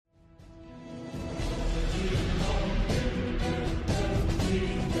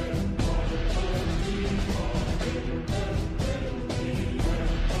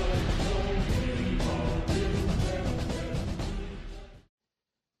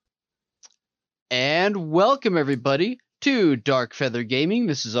And welcome everybody to Dark Feather Gaming.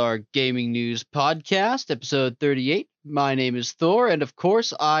 This is our gaming news podcast, episode 38. My name is Thor, and of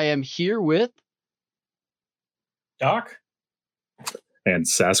course I am here with Doc and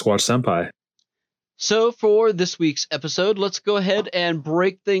Sasquatch Senpai. So for this week's episode, let's go ahead and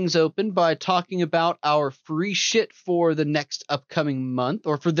break things open by talking about our free shit for the next upcoming month,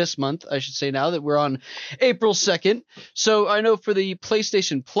 or for this month, I should say, now that we're on April 2nd. So I know for the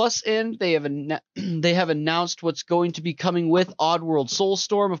PlayStation Plus end, they have announced what's going to be coming with Oddworld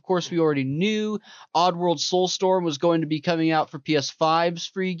Soulstorm. Of course, we already knew Oddworld Soulstorm was going to be coming out for PS5's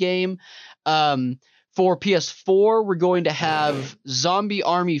free game. For PS4, we're going to have Zombie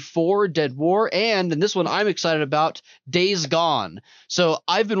Army 4 Dead War, and this one I'm excited about, Days Gone. So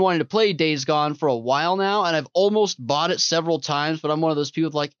I've been wanting to play Days Gone for a while now, and I've almost bought it several times, but I'm one of those people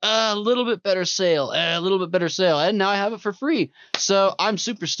with like, a little bit better sale, and now I have it for free. So I'm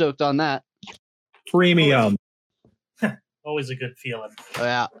super stoked on that. Premium. Always a good feeling. Oh,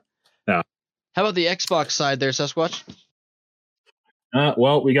 yeah. Yeah. How about the Xbox side there, Sasquatch?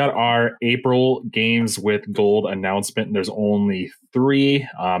 Well, we got our April Games with Gold announcement, and there's only 3.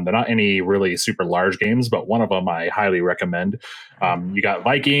 They're not any really super large games, but one of them I highly recommend. You got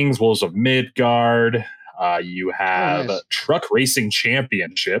Vikings, Wolves of Midgard. You have nice. Truck Racing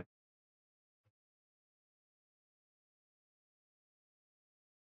Championship.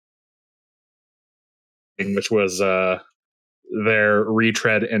 Which was their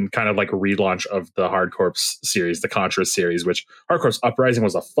retread and kind of like a relaunch of the Hard Corps series, the Contra series, which Hard Corps Uprising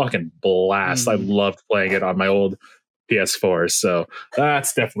was a fucking blast. I loved playing it on my old PS4, so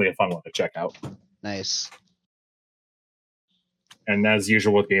that's definitely a fun one to check out. Nice. And as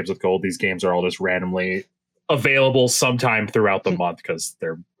usual with Games with Gold, these games are all just randomly available sometime throughout the month because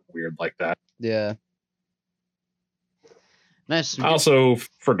they're weird like that. Yeah. Nice. I also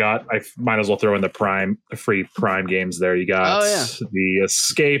forgot, I might as well throw in the free Prime games there. You got The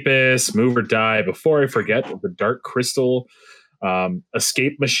Escapist, Move or Die, Before I Forget, The Dark Crystal,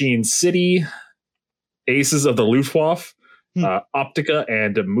 Escape Machine City, Aces of the Luftwaffe, Optica,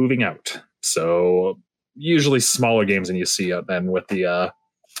 and Moving Out. So usually smaller games than you see then with the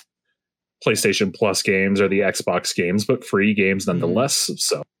PlayStation Plus games or the Xbox games, but free games nonetheless.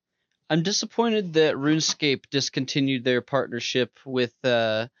 So I'm disappointed that RuneScape discontinued their partnership with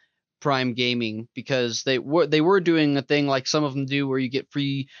Prime Gaming because they were doing a thing like some of them do where you get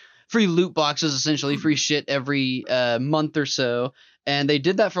free loot boxes, essentially free shit every month or so, and they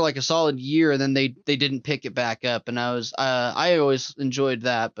did that for like a solid year, and then they didn't pick it back up, and I always enjoyed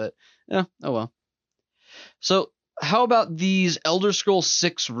that, but yeah, oh well. So how about these Elder Scrolls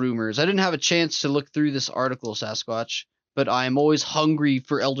 6 rumors? I didn't have a chance to look through this article, Sasquatch, but I'm always hungry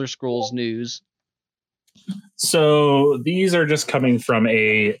for Elder Scrolls news. So these are just coming from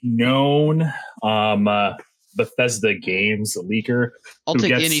a known Bethesda Games leaker. I'll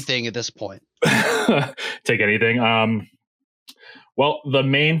take anything at this point. Take anything. Well, the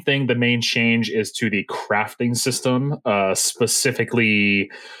main change is to the crafting system, specifically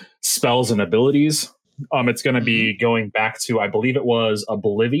spells and abilities. It's going to be going back to, I believe it was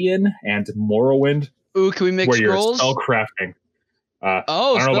Oblivion and Morrowind. Ooh, can we make scrolls? Spell crafting. I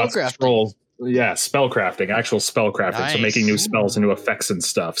don't know about scrolls. Yeah, spell crafting, actual spell crafting. Nice. So making new spells and new effects and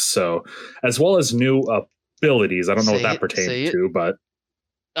stuff. So as well as new abilities. I don't know what that pertains to, but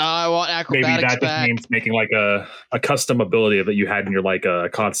I want acrobatics maybe that back. just means making like a custom ability that you had in your like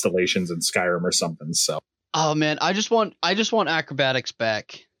constellations in Skyrim or something. So oh man, I just want acrobatics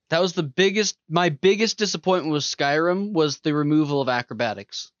back. That was my biggest disappointment with Skyrim was the removal of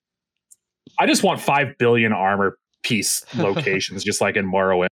acrobatics. I just want 5 billion armor piece locations, just like in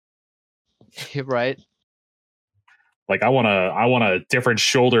Morrowind. Right. Like I want a different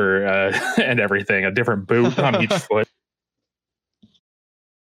shoulder and everything, a different boot on each foot.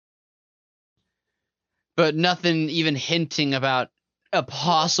 But nothing even hinting about a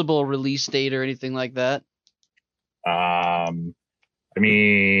possible release date or anything like that. I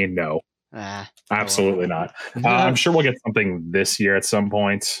mean, no. Absolutely not. I'm sure we'll get something this year at some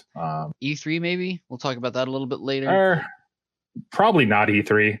point. E3 maybe? We'll talk about that a little bit later. Probably not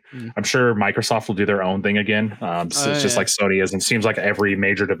E3. I'm sure Microsoft will do their own thing again. It's just like Sony is, and it seems like every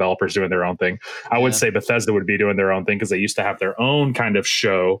major developer is doing their own thing. I would say Bethesda would be doing their own thing because they used to have their own kind of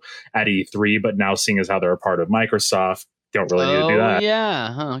show at E3, but now seeing as how they're a part of Microsoft, don't really need to do that.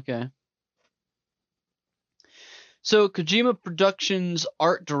 Yeah. Huh, okay. So Kojima Productions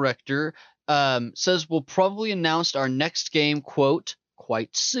art director says we'll probably announce our next game, quote,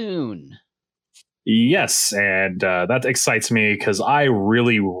 quite soon. Yes, and that excites me because I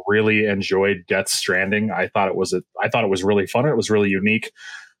really, really enjoyed Death Stranding. I thought it was really fun. It was really unique.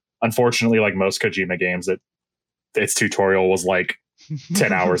 unfortunately, like most Kojima games, its tutorial was like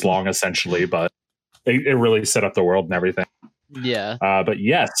 10 hours long, essentially, but it really set up the world and everything. Yeah. But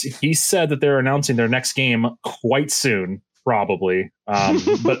yes, he said that they're announcing their next game quite soon, probably.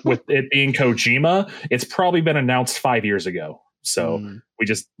 But with it being Kojima, it's probably been announced 5 years ago. So we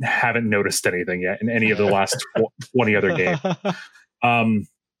just haven't noticed anything yet in any of the last 20 other games.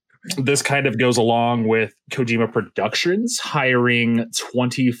 This kind of goes along with Kojima Productions hiring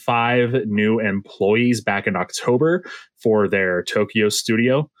 25 new employees back in October for their Tokyo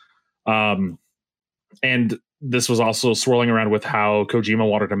studio. And this was also swirling around with how Kojima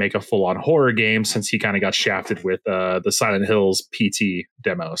wanted to make a full-on horror game since he kind of got shafted with the Silent Hills PT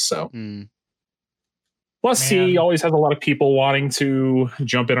demo. So. Plus, he always has a lot of people wanting to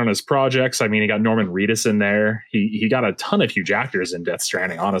jump in on his projects. I mean, he got Norman Reedus in there. He got a ton of huge actors in Death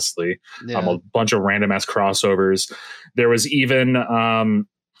Stranding, honestly. A bunch of random-ass crossovers. There was even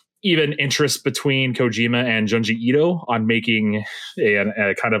interest between Kojima and Junji Ito on making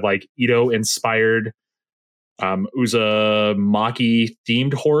a kind of like Ito-inspired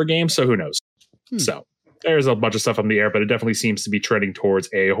Uzumaki-themed horror game. So who knows? So there's a bunch of stuff on the air, but it definitely seems to be trending towards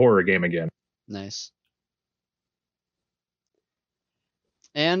a horror game again. Nice.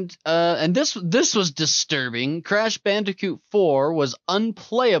 And this was disturbing. Crash Bandicoot 4 was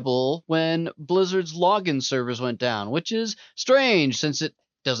unplayable when Blizzard's login servers went down, which is strange since it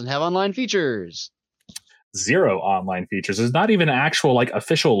doesn't have online features. 0 online features. There's not even actual like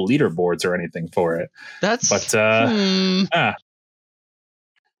official leaderboards or anything for it.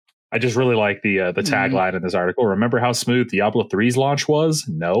 I just really like the tagline in this article. Remember how smooth Diablo 3's launch was?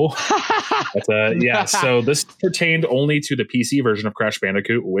 No. But, yeah, so this pertained only to the PC version of Crash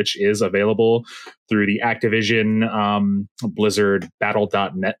Bandicoot, which is available through the Activision Blizzard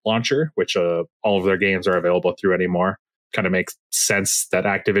Battle.net launcher, which all of their games are available through anymore. Kind of makes sense that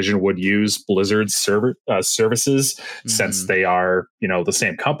Activision would use Blizzard's services since they are, the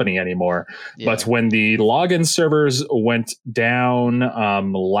same company anymore. Yeah. But when the login servers went down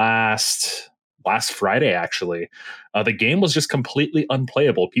last Friday, actually, the game was just completely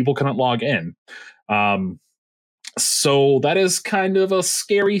unplayable. People couldn't log in. So that is kind of a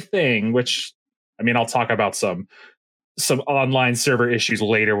scary thing, which, I mean, I'll talk about some online server issues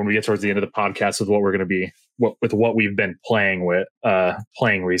later when we get towards the end of the podcast with what we're going to be with what we've been playing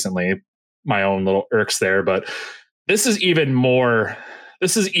recently. My own little irks there, but this is even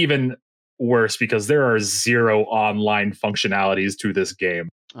worse because there are 0 online functionalities to this game,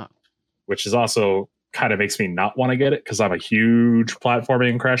 which is also kind of makes me not want to get it because I'm a huge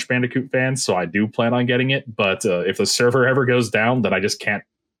platforming and Crash Bandicoot fan, so I do plan on getting it. But if the server ever goes down, then I just can't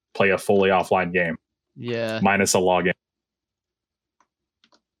play a fully offline game. Yeah, minus a login.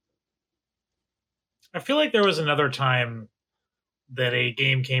 I feel like there was another time that a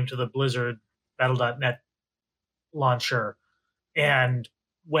game came to the Blizzard Battle.net launcher, and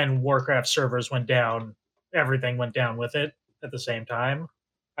when Warcraft servers went down, everything went down with it at the same time.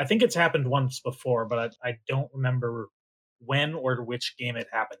 I think it's happened once before, but I don't remember when or which game it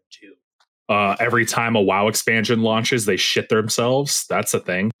happened to. Every time a WoW expansion launches, they shit themselves. That's a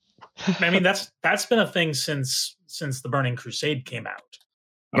thing. I mean, that's been a thing since the Burning Crusade came out.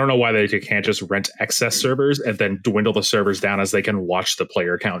 I don't know why they can't just rent excess servers and then dwindle the servers down as they can watch the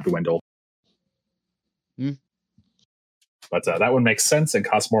player count dwindle. But that would make sense and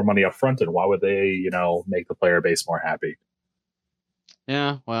cost more money up front. And why would they, make the player base more happy?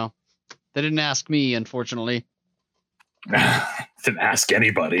 Yeah, well, they didn't ask me, unfortunately. Didn't ask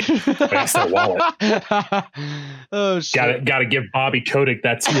anybody. They asked their wallet. Oh, shit. Got to give Bobby Kotick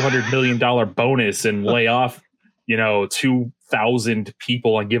that $200 million bonus and lay off, 2,000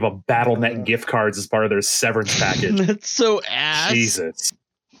 people and give them Battle.net gift cards as part of their severance package. That's so ass. Jesus.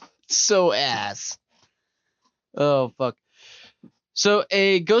 So ass. Oh, fuck. So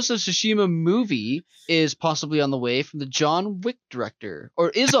a Ghost of Tsushima movie is possibly on the way from the John Wick director,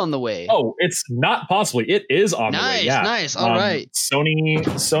 or is on the way. Oh, it's not possibly. It is on the way. Yeah. Nice. All right.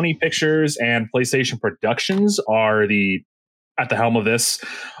 Sony Pictures and PlayStation Productions are at the helm of this.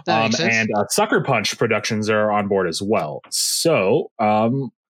 And Sucker Punch Productions are on board as well. So, I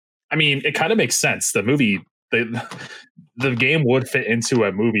mean, it kind of makes sense. The movie, the game would fit into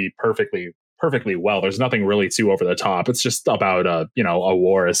a movie perfectly well. There's nothing really too over the top. It's just about a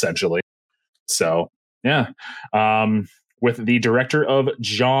war essentially. So yeah, with the director of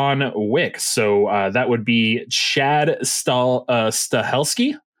John Wick. So that would be Chad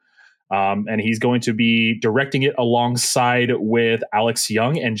Stahelski. And he's going to be directing it alongside with Alex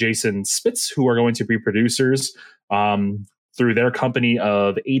Young and Jason Spitz, who are going to be producers. through their company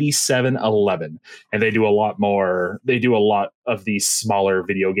of 8711, and they do a lot more. They do a lot of these smaller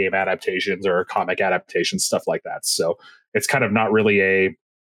video game adaptations or comic adaptations, stuff like that. So it's kind of not really a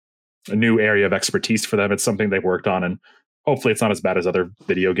new area of expertise for them. It's something they've worked on, and hopefully it's not as bad as other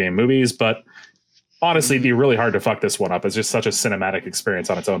video game movies, but honestly, it'd be really hard to fuck this one up. It's just such a cinematic experience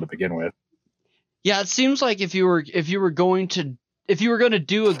on its own to begin with. Yeah, it seems like if you were going to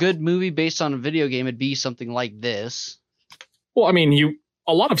do a good movie based on a video game, it'd be something like this. Well, I mean,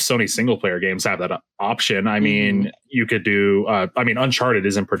 a lot of Sony single player games have that option. I mean, you could do. Uncharted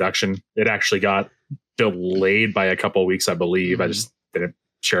is in production. It actually got delayed by a couple of weeks, I believe. I just didn't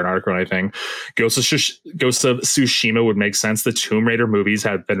share an article or anything. Ghost of Tsushima would make sense. The Tomb Raider movies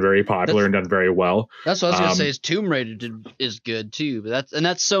have been very popular and done very well. That's what I was gonna say. Is Tomb Raider is good too, but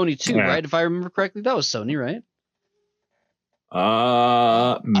that's Sony too, right? If I remember correctly, that was Sony, right?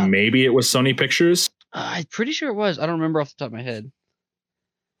 Maybe it was Sony Pictures. I'm pretty sure it was. I don't remember off the top of my head.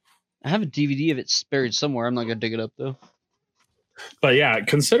 I have a DVD of it buried somewhere. I'm not gonna dig it up though. But yeah,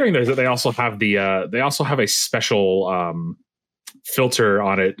 considering that they also have a special filter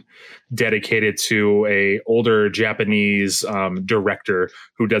on it dedicated to a older Japanese director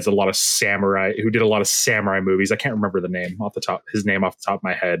who did a lot of samurai movies. I can't remember his name off the top of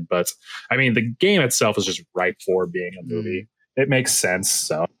my head, but I mean the game itself is just ripe for being a movie. It makes sense.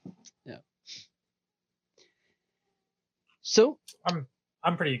 So yeah. So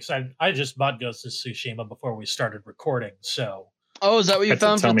I'm pretty excited. I just bought Ghost of Tsushima before we started recording. So is that what you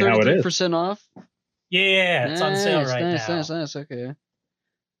found for 33% off? Yeah, it's on sale right now. Nice. Okay.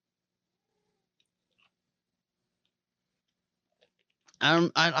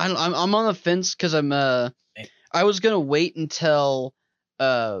 I'm on the fence because I was gonna wait until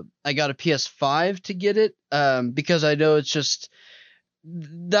I got a PS5 to get it because I know it's just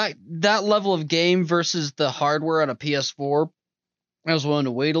that level of game versus the hardware on a PS4. I was willing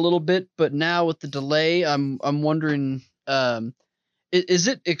to wait a little bit, but now with the delay, I'm wondering, is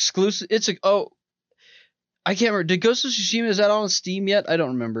it exclusive? I can't remember. Did Ghost of Tsushima, is that on Steam yet? I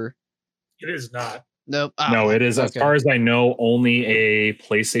don't remember. It is not. Nope. No, it is. Okay. As far as I know, only a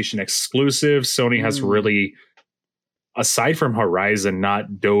PlayStation exclusive. Sony has really, aside from Horizon,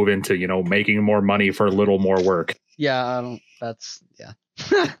 not dove into, making more money for a little more work. Yeah,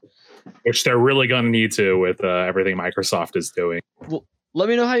 Which they're really going to need to with everything Microsoft is doing. Well, let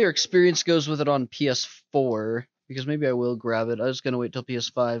me know how your experience goes with it on PS4, because maybe I will grab it. I was going to wait till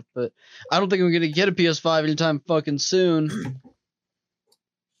PS5, but I don't think I'm going to get a PS5 anytime fucking soon.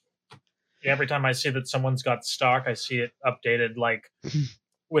 Every time I see that someone's got stock, I see it updated like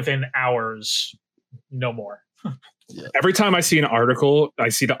within hours, no more. Yeah. Every time I see an article, I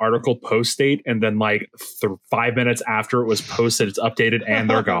see the article post date, and then like 5 minutes after it was posted, it's updated and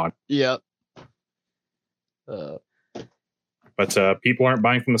they're gone. Yep. But people aren't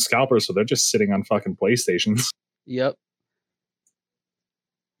buying from the scalpers, so they're just sitting on fucking PlayStations. Yep.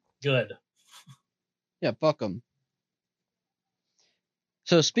 Good. Yeah, fuck them.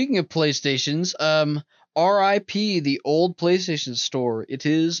 So speaking of PlayStations, R.I.P. the old PlayStation Store. It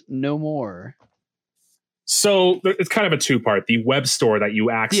is no more. So it's kind of a two-part. The web store that you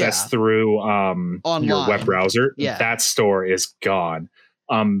access through your web browser, that store is gone.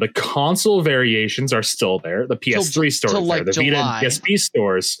 The console variations are still there. The PS3 store is there. The Vita and PSP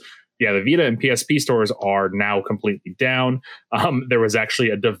stores. Yeah, the Vita and PSP stores are now completely down. There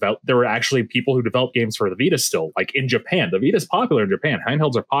were actually people who developed games for the Vita still, like in Japan. The Vita is popular in Japan.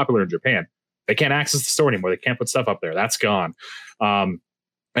 Handhelds are popular in Japan. They can't access the store anymore. They can't put stuff up there. That's gone.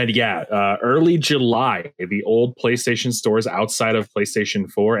 Early July, the old PlayStation stores outside of PlayStation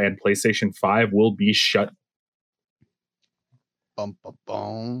 4 and PlayStation 5 will be shut. Bum, bum,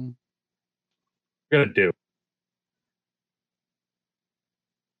 bum. What are you gonna do?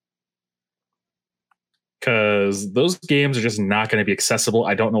 Because those games are just not going to be accessible.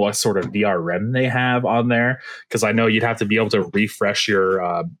 I don't know what sort of DRM they have on there, because I know you'd have to be able to refresh your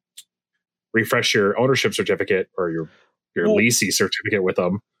ownership certificate or your leasing certificate with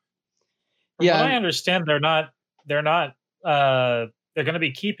them. From what I understand, they're going to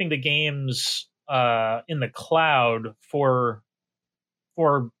be keeping the games in the cloud for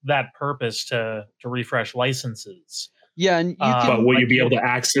that purpose to refresh licenses. Yeah, and but will you be able to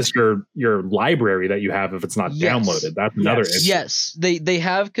access your library that you have if it's not downloaded? That's another issue. Yes, they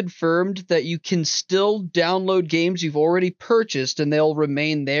have confirmed that you can still download games you've already purchased and they'll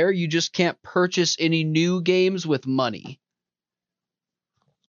remain there. You just can't purchase any new games with money.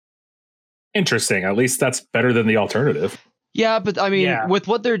 Interesting. At least that's better than the alternative. Yeah, but I mean, with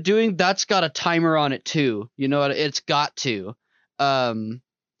what they're doing, that's got a timer on it too. You know, it's got to.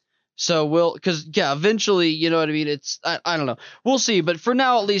 So because eventually, you know what I mean. It's I don't know. We'll see, but for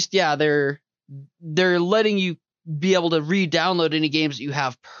now, at least, they're letting you be able to re-download any games that you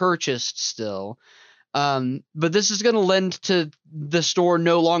have purchased still. But this is going to lend to the store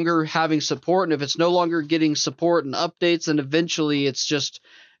no longer having support, and if it's no longer getting support and updates, then eventually it's just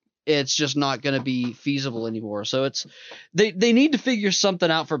not going to be feasible anymore. So they need to figure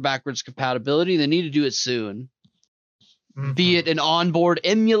something out for backwards compatibility. They need to do it soon. Mm-hmm. Be it an onboard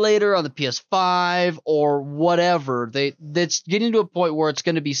emulator on the PS5 or whatever. That's getting to a point where it's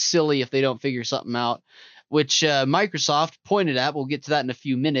going to be silly if they don't figure something out, which Microsoft pointed at. We'll get to that in a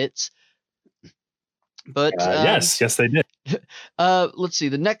few minutes. But yes, they did. Let's see.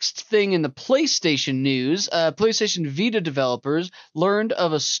 The next thing in the PlayStation news, PlayStation Vita developers learned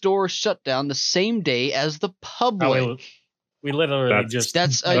of a store shutdown the same day as the public. We literally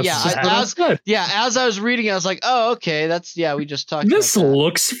as I was reading, I was like, oh, okay, we just talked this about that.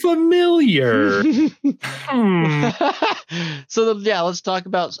 Looks familiar. So let's talk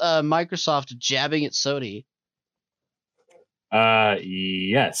about Microsoft jabbing at Sony.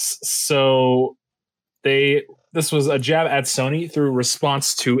 Yes. So this was a jab at Sony through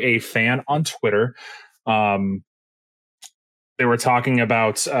response to a fan on Twitter. They were talking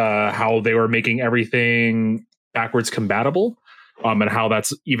about how they were making everything backwards compatible, and how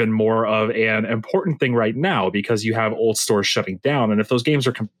that's even more of an important thing right now because you have old stores shutting down, and if those games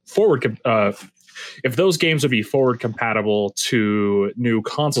are if those games would be forward compatible to new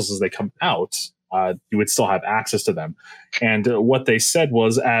consoles as they come out, you would still have access to them. And what they said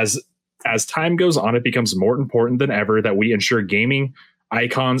was, as time goes on, it becomes more important than ever that we ensure gaming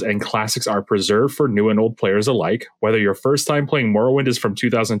icons and classics are preserved for new and old players alike. Whether your first time playing Morrowind is from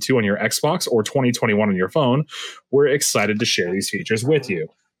 2002 on your Xbox or 2021 on your phone, we're excited to share these features with you.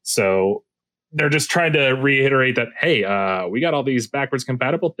 So they're just trying to reiterate that, hey, we got all these backwards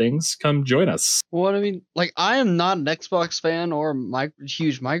compatible things. Come join us. Well, I mean, I am not an Xbox fan or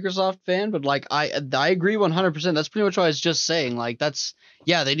huge Microsoft fan, but I agree 100%. That's pretty much what I was just saying.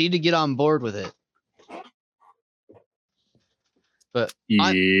 They need to get on board with it. But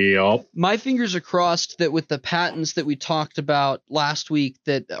my fingers are crossed that with the patents that we talked about last week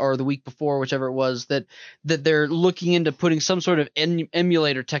or the week before, whichever it was, that they're looking into putting some sort of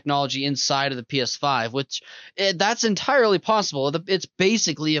emulator technology inside of the PS5, which that's entirely possible. It's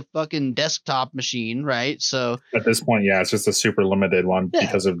basically a fucking desktop machine, right? So at this point, it's just a super limited one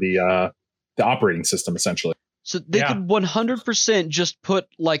because of the operating system, essentially. So they could 100% just put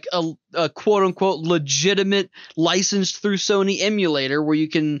a quote unquote legitimate licensed through Sony emulator where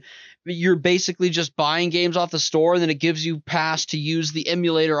you're basically just buying games off the store and then it gives you pass to use the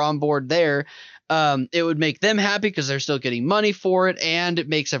emulator on board there. It would make them happy because they're still getting money for it, and it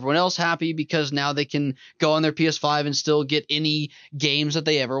makes everyone else happy because now they can go on their PS5 and still get any games that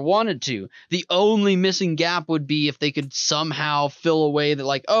they ever wanted to. The only missing gap would be if they could somehow fill a way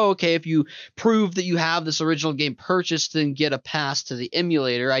that if you prove that you have this original game purchased, then get a pass to the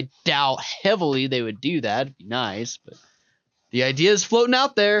emulator. I doubt heavily they would do that. It'd be nice, but the idea is floating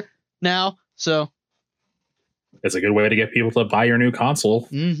out there now, so it's a good way to get people to buy your new console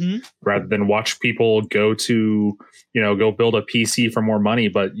rather than watch people go build a PC for more money,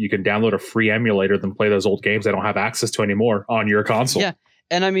 but you can download a free emulator than play those old games they don't have access to anymore on your console. Yeah.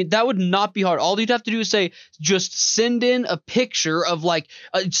 And I mean, that would not be hard. All you'd have to do is just send in a picture of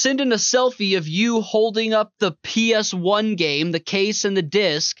send in a selfie of you holding up the PS1 game, the case and the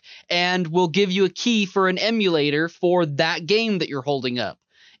disc, and we'll give you a key for an emulator for that game that you're holding up.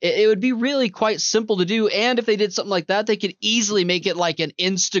 It would be really quite simple to do, and if they did something like that, they could easily make it like an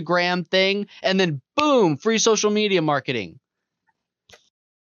Instagram thing, and then boom, free social media marketing.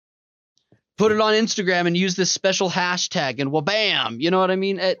 Put it on Instagram and use this special hashtag, and well, bam, you know what I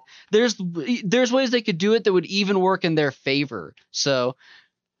mean? There's ways they could do it that would even work in their favor. So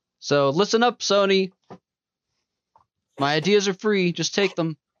listen up, Sony. My ideas are free. Just take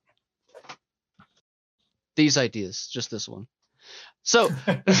them. These ideas, just this one. So,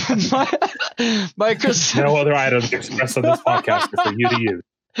 Microsoft. No other items expressed on this podcast are for you to use.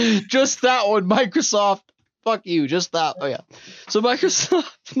 Just that one, Microsoft. Fuck you, just that. Oh yeah. So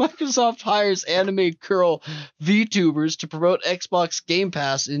Microsoft hires anime girl VTubers to promote Xbox Game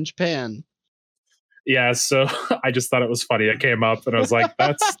Pass in Japan. Yeah, so I just thought it was funny. It came up, and I was like,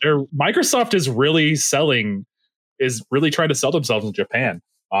 Microsoft is really trying to sell themselves in Japan.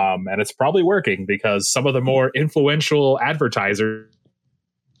 And it's probably working because some of the more influential advertisers,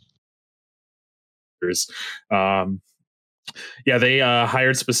 they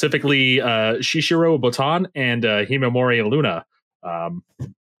hired specifically Shishiro Botan and Himamori Luna.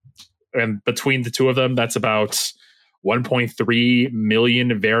 And between the two of them, that's about 1.3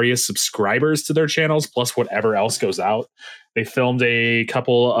 million various subscribers to their channels, plus whatever else goes out. They filmed a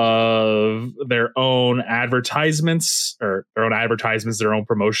couple of their own advertisements, their own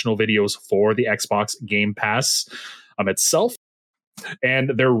promotional videos for the Xbox Game Pass itself.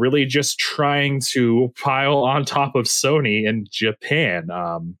 And they're really just trying to pile on top of Sony in Japan.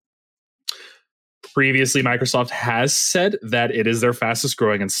 Previously, Microsoft has said that it is their fastest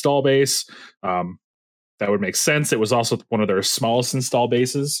growing install base. That would make sense. It was also one of their smallest install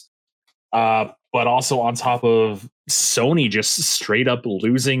bases. But also on top of Sony just straight up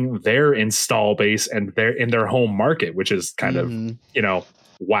losing their install base and their home market, which is kind of,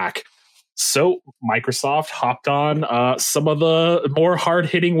 whack. So Microsoft hopped on some of the more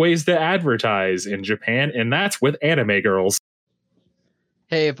hard-hitting ways to advertise in Japan, and that's with anime girls.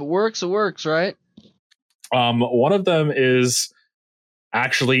 Hey, if it works, right? One of them is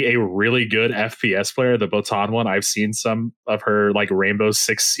actually a really good FPS player, the Botan one. I've seen some of her like Rainbow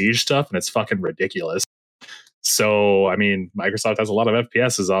Six Siege stuff, and it's fucking ridiculous. So, I mean, Microsoft has a lot of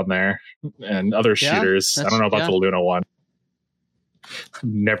FPSs on there and other shooters. I don't know about the Luna one.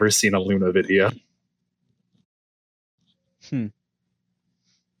 Never seen a Luna video. But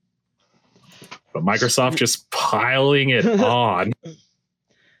Microsoft just piling it on.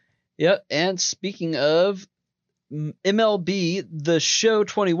 Yep. And speaking of MLB, The Show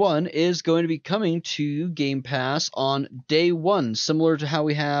 21 is going to be coming to Game Pass on day one, similar to how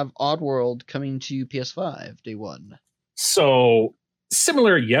we have Oddworld coming to PS5 day one. So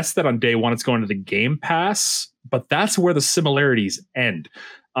similar, yes, that on day one it's going to the Game Pass, but that's where the similarities end.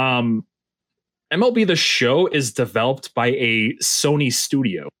 MLB The Show is developed by a Sony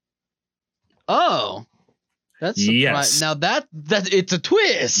studio. Oh, that's yes. Now that it's a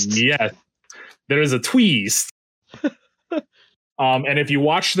twist. Yes, there is a twist. And if you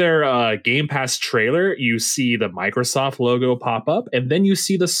watch their Game Pass trailer, you see the Microsoft logo pop up, and then you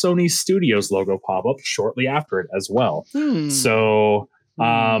see the Sony Studios logo pop up shortly after it as well. So,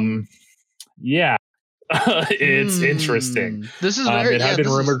 yeah, it's interesting. This is very, it had been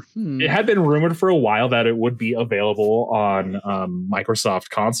rumored. It had been rumored for a while that it would be available on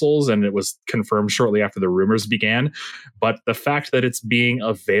Microsoft consoles, and it was confirmed shortly after the rumors began. But the fact that it's being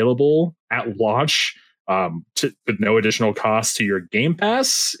available at launch with no additional cost to your Game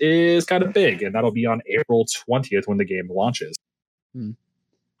Pass is kind of big, and that'll be on April 20th when the game launches.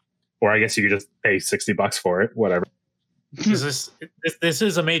 Or I guess you could just pay $60 for it, whatever. This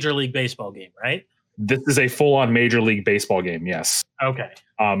is a Major League Baseball game, right? This is a full-on Major League Baseball game, yes. Okay.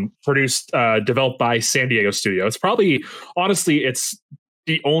 Developed by San Diego Studio. It's probably, honestly, it's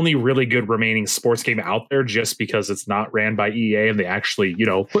the only really good remaining sports game out there, just because it's not ran by EA and they actually,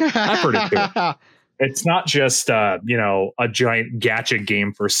 put effort into it. It's not just, a giant gacha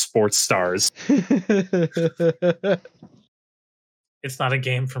game for sports stars. It's not a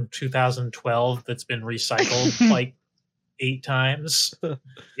game from 2012 that's been recycled like 8 times.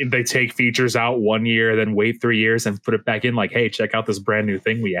 They take features out 1 year, then wait 3 years and put it back in like, hey, check out this brand new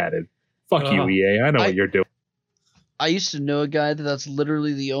thing we added. Fuck you, EA. I know what you're doing. I used to know a guy that's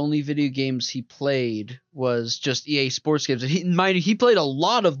literally the only video games he played was just EA Sports games. He played a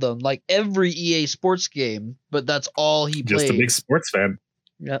lot of them, like every EA Sports game, but that's all he played. Just a big sports fan.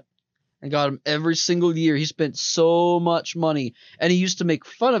 Yep. I got him every single year. He spent so much money, and he used to make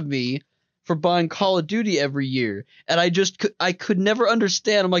fun of me for buying Call of Duty every year. And I could never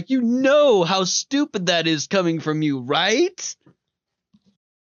understand. I'm like, how stupid that is coming from you, right?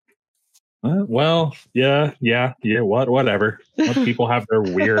 Well, yeah. Whatever. People have their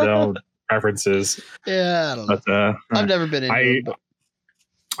weirdo preferences. Yeah, I don't know. But, I've never been into it.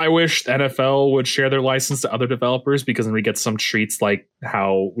 I wish the NFL would share their license to other developers, because then we get some treats like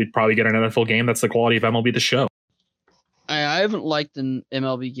how we'd probably get an NFL game that's the quality of MLB The Show. I haven't liked an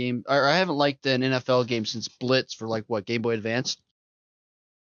MLB game, or I haven't liked an NFL game since Blitz for Game Boy Advance.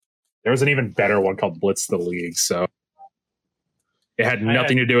 There was an even better one called Blitz the League, so it had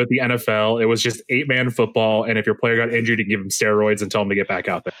nothing to do with the NFL. It was just 8-man football, and if your player got injured, you give him steroids and tell him to get back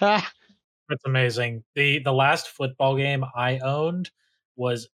out there. That's amazing. The last football game I owned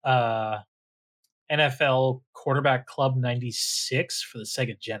was NFL Quarterback Club 96 for the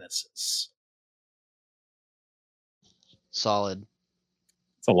Sega Genesis. Solid.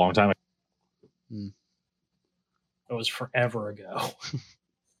 It's a long time ago. It was forever ago.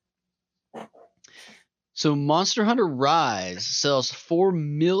 So Monster Hunter Rise sells 4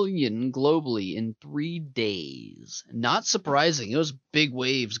 million globally in 3 days. Not surprising. It was big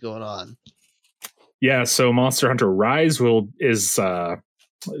waves going on. Yeah, so Monster Hunter Rise is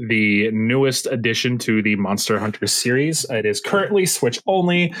the newest addition to the Monster Hunter series. It is currently Switch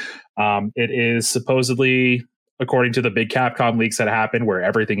only. It is supposedly according to the big Capcom leaks that happened, where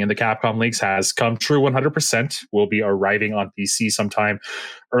everything in the Capcom leaks has come true 100%, will be arriving on PC sometime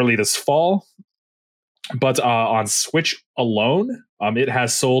early this fall. But on Switch alone, it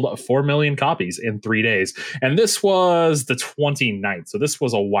has sold 4 million copies in 3 days. And this was the 29th. So this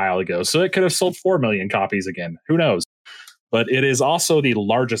was a while ago. So it could have sold 4 million copies again. Who knows? But it is also the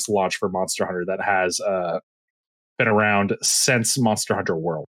largest launch for Monster Hunter that has been around since Monster Hunter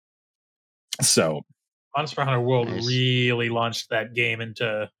World. So Monster Hunter World really launched that game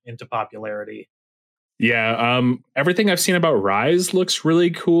into popularity. Yeah, everything I've seen about Rise looks really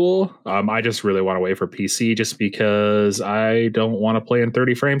cool. I just really want to wait for PC just because I don't want to play in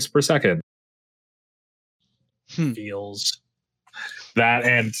 30 frames per second. Feels that,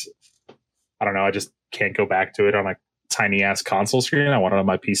 and I don't know, I just can't go back to it on a tiny ass console screen. I want it on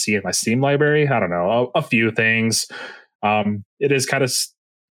my PC and my Steam library. I don't know, a few things. It is kind of,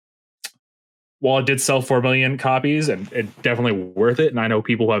 while it did sell 4 million copies, and it definitely worth it, and I know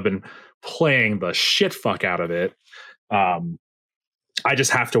people who have been playing the shit fuck out of it. I just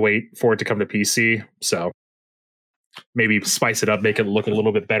have to wait for it to come to PC. So maybe spice it up, make it look a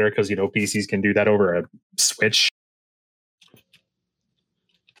little bit better, because PCs can do that over a Switch.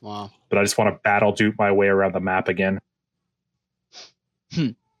 Wow. But I just want to battle dupe my way around the map again.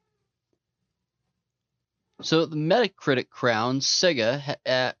 So the Metacritic crowns Sega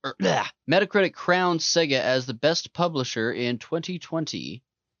as the best publisher in 2020.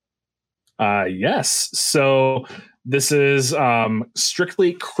 Yes. So this is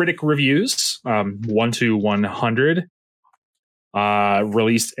strictly critic reviews, 1 to 100,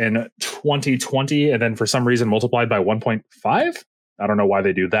 released in 2020, and then for some reason multiplied by 1.5. I don't know why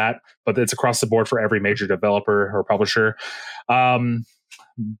they do that, but it's across the board for every major developer or publisher.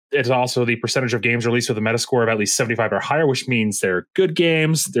 It's also the percentage of games released with a Metascore of at least 75 or higher, which means they're good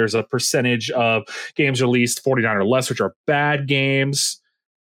games. There's a percentage of games released 49 or less, which are bad games.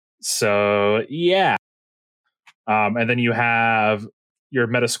 So, yeah. And then you have your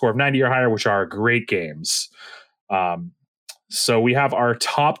Metascore of 90 or higher, which are great games. So we have our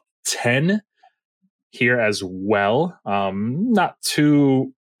top 10 here as well.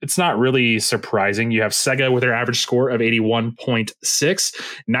 It's not really surprising. You have Sega with their average score of 81.6.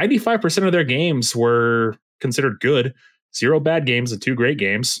 95% of their games were considered good. 0 bad games and 2 great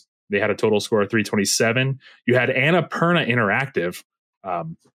games. They had a total score of 327. You had Annapurna Interactive. I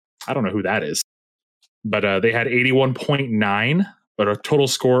don't know who that is, but they had 81.9, but a total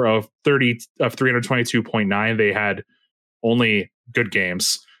score of 322.9. They had only good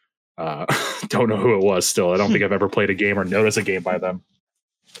games. Don't know who it was still. I don't think I've ever played a game or noticed a game by them.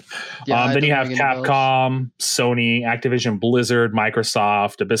 Yeah, then you have Capcom, Sony, Activision, Blizzard,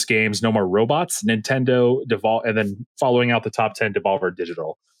 Microsoft, Abyss Games, No More Robots, Nintendo, and then following out the top 10, Devolver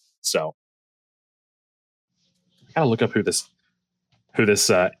Digital. So I gotta look up who this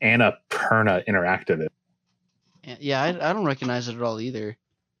Annapurna Interactive is. Yeah, I don't recognize it at all either.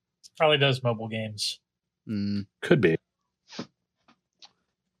 Probably does mobile games. Could be.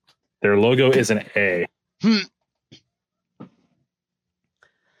 Their logo is an A.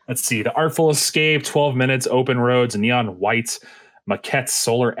 Let's see. The Artful Escape, 12 Minutes, Open Roads, Neon White, Maquette,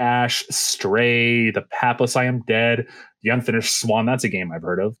 Solar Ash, Stray, The Papless, I Am Dead, The Unfinished Swan. That's a game I've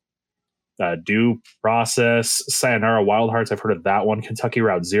heard of. Due Process, Sayonara Wild Hearts. I've heard of that one. Kentucky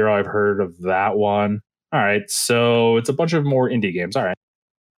Route Zero. I've heard of that one. All right. So it's a bunch of more indie games. All right.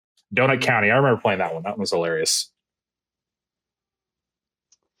 Donut County. I remember playing that one. That one was hilarious.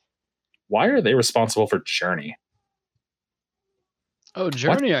 Why are they responsible for Journey? Oh,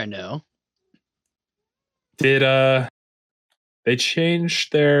 Journey, what? I know. Did they change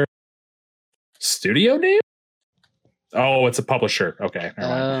their studio name? Oh, it's a publisher. Okay, never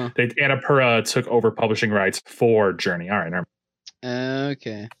mind. Annapurna took over publishing rights for Journey. All right, never mind.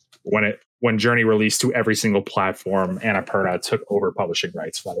 Okay. When Journey released to every single platform, Annapurna took over publishing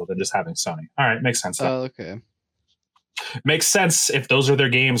rights rather than just having Sony. All right, makes sense. Oh, okay. Makes sense if those are their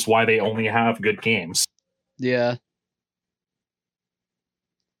games, why they only have good games. Yeah.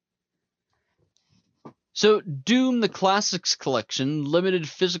 So, Doom the Classics Collection limited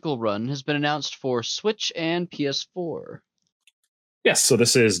physical run has been announced for Switch and PS4. Yes, so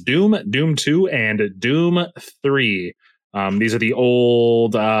this is Doom, Doom 2, and Doom 3. These are the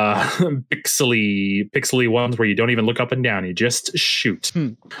old pixely ones where you don't even look up and down, you just shoot.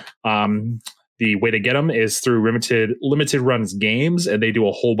 The way to get them is through limited runs games, and they do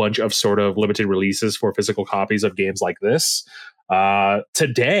a whole bunch of sort of limited releases for physical copies of games like this.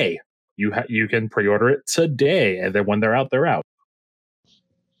 Today, you can pre-order it today, and then when they're out, they're out.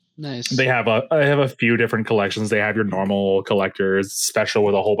 Nice. They have a few different collections. They have your normal collectors special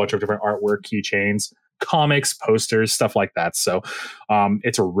with a whole bunch of different artwork, keychains, comics, posters, stuff like that. So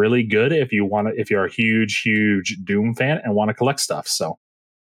it's really good if you're a huge Doom fan and want to collect stuff. So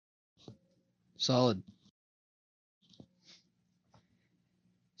solid.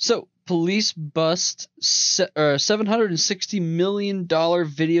 So police bust $760 million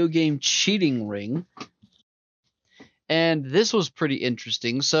video game cheating ring. And this was pretty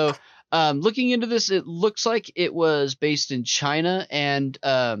interesting. So looking into this, it looks like it was based in China, and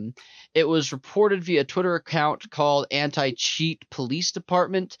it was reported via a Twitter account called Anti-Cheat Police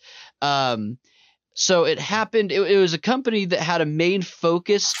Department. So it happened. It was a company that had a main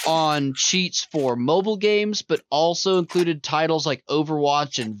focus on cheats for mobile games, but also included titles like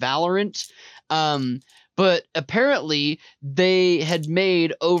Overwatch and Valorant. But apparently they had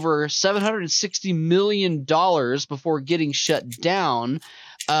made over $760 million before getting shut down.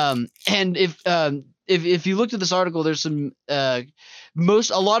 And if you looked at this article, there's some a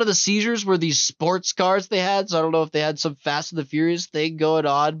lot of the seizures were these sports cars they had. So I don't know if they had some Fast and the Furious thing going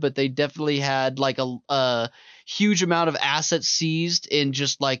on, but they definitely had like a huge amount of assets seized in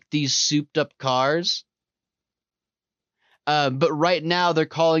just like these souped up cars. But right now they're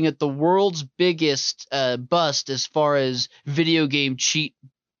calling it the world's biggest bust as far as video game cheat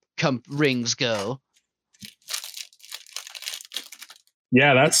rings go.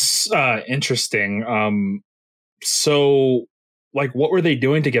 Yeah, that's interesting. So, like, what were they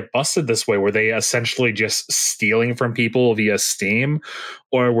doing to get busted this way? Were they essentially just stealing from people via Steam,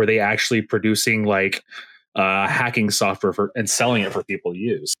 or were they actually producing like hacking software and selling it for people to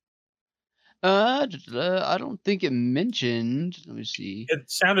use? I don't think it mentioned. Let me see. It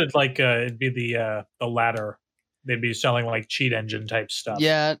sounded like it'd be the latter. They'd be selling like cheat engine type stuff.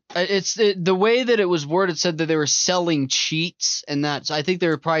 Yeah, the way that it was worded said that they were selling cheats, and I think they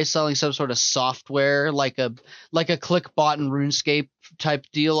were probably selling some sort of software, like a ClickBot and RuneScape type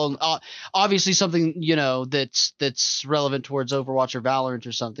deal. Obviously, something that's relevant towards Overwatch or Valorant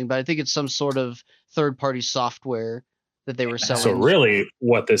or something. But I think it's some sort of third party software that they were selling. So really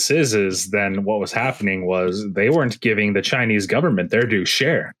what this is then what was happening was they weren't giving the Chinese government their due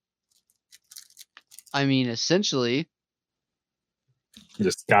share. I mean, essentially. You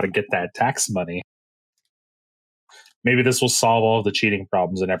just got to get that tax money. Maybe this will solve all of the cheating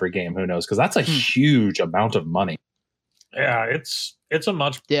problems in every game. Who knows? Because that's a huge amount of money. Yeah, it's a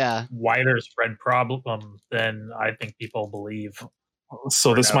much wider spread problem than I think people believe.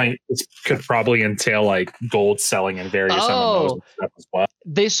 So this could probably entail like gold selling in various MMOs and stuff as well.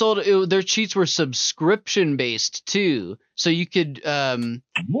 They sold their cheats were subscription based too, so you could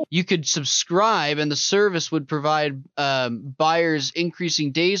subscribe, and the service would provide buyers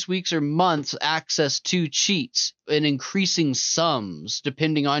increasing days, weeks, or months access to cheats in increasing sums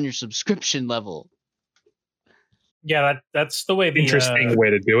depending on your subscription level. Yeah, that's the way. Interesting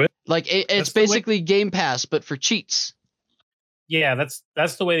way to do it. Like it's basically Game Pass, but for cheats. Yeah,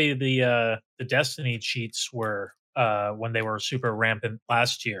 that's the way the Destiny cheats were when they were super rampant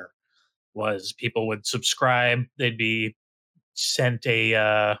last year. Was people would subscribe, they'd be sent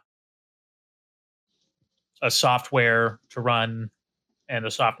a software to run, and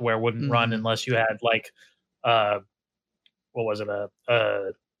the software wouldn't run unless you had like what was it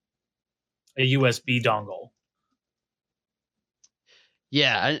a USB dongle.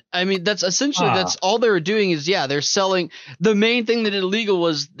 Yeah, I mean that's essentially that's all they were doing is they're selling. The main thing that illegal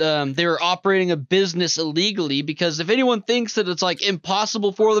was they were operating a business illegally, because if anyone thinks that it's like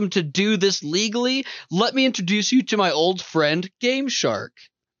impossible for them to do this legally, let me introduce you to my old friend GameShark.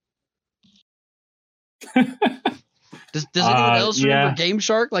 Does anyone else remember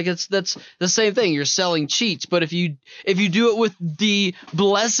GameShark? Like that's the same thing. You're selling cheats, but if you do it with the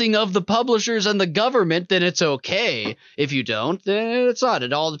blessing of the publishers and the government, then it's okay. If you don't, then it's not.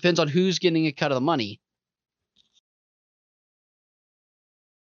 It all depends on who's getting a cut of the money.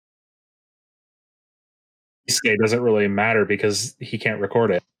 It doesn't really matter because he can't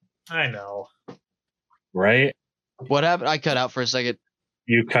record it. I know. Right? What happened? I cut out for a second.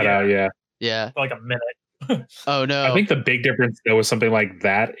 You cut out, Yeah. For like a minute. Oh no! I think the big difference though with something like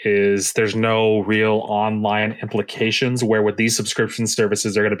that is there's no real online implications. Where with these subscription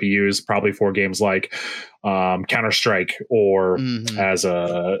services, they're going to be used probably for games like Counter-Strike or, as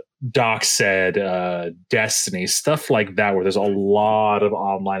Doc said, Destiny, stuff like that, where there's a lot of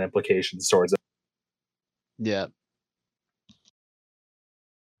online implications towards it. Yeah.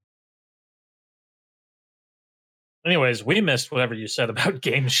 Anyways, we missed whatever you said about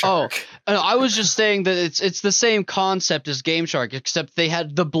GameShark. Oh, I was just saying that it's the same concept as GameShark, except they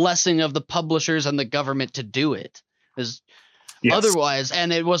had the blessing of the publishers and the government to do it. Yes. Otherwise,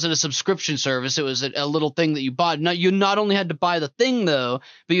 and it wasn't a subscription service. It was a little thing that you bought. No, you not only had to buy the thing though,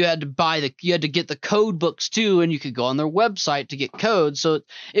 but you had to get the code books too, and you could go on their website to get codes. So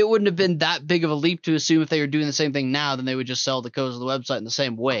it wouldn't have been that big of a leap to assume if they were doing the same thing now, then they would just sell the codes on the website in the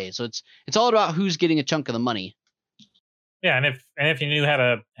same way. So it's all about who's getting a chunk of the money. Yeah, and if you knew how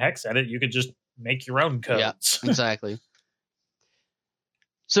to hex edit, you could just make your own codes. Yeah, exactly.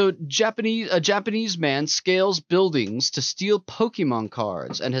 So a Japanese man scales buildings to steal Pokemon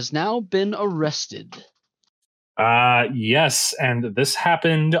cards and has now been arrested. Yes, and this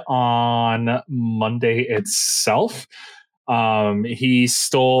happened on Monday itself. He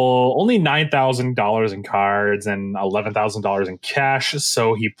stole only $9,000 in cards and $11,000 in cash,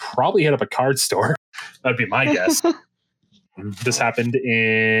 so he probably hit up a card store. That'd be my guess. This happened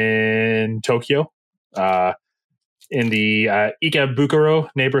in Tokyo. In the Ikebukuro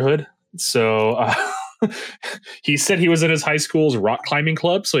neighborhood. So he said he was in his high school's rock climbing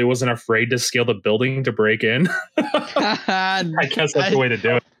club, so he wasn't afraid to scale the building to break in. I guess that's the way to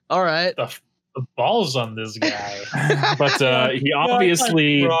do it. All right. The balls on this guy. But he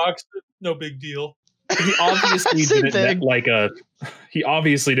obviously rocks, no big deal. He obviously didn't net like a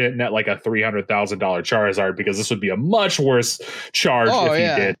 $300,000 Charizard, because this would be a much worse charge if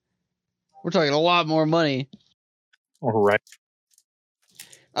he did. We're talking a lot more money. All right.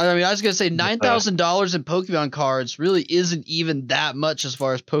 I mean, I was going to say $9,000 in Pokemon cards really isn't even that much as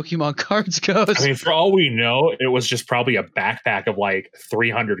far as Pokemon cards goes. I mean, for all we know, it was just probably a backpack of like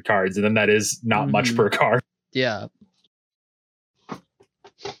 300 cards, and then that is not much per card. Yeah.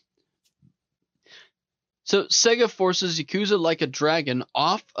 So Sega forces Yakuza Like a Dragon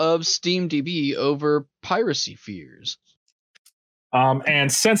off of SteamDB over piracy fears. And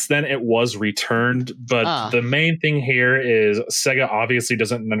since then, it was returned. But the main thing here is Sega obviously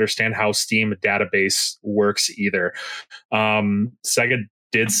doesn't understand how Steam database works either. Sega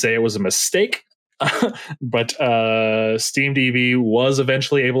did say it was a mistake, but SteamDB was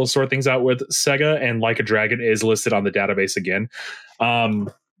eventually able to sort things out with Sega, and Like a Dragon is listed on the database again.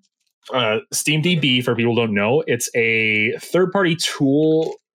 SteamDB, for people who don't know, it's a third-party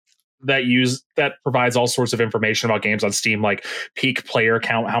tool that provides all sorts of information about games on Steam, like peak player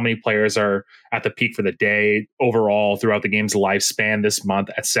count, how many players are at the peak for the day, overall throughout the game's lifespan this month,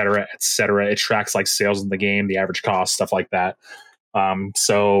 etc., etc. It tracks like sales in the game, the average cost, stuff like that.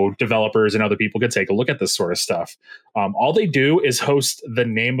 So developers and other people could take a look at this sort of stuff. All they do is host the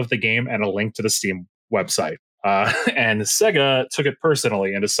name of the game and a link to the Steam website. And Sega took it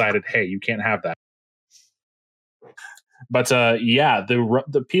personally and decided, hey, you can't have that. But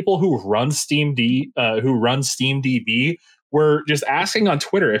the people who run SteamDB were just asking on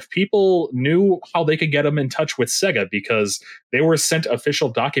Twitter if people knew how they could get them in touch with Sega, because they were sent official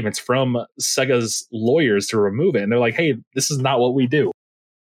documents from Sega's lawyers to remove it, and they're like, "Hey, this is not what we do."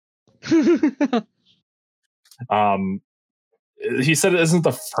 He said it isn't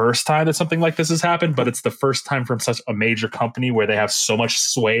the first time that something like this has happened, but it's the first time from such a major company where they have so much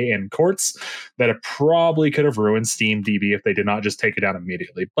sway in courts that it probably could have ruined SteamDB if they did not just take it down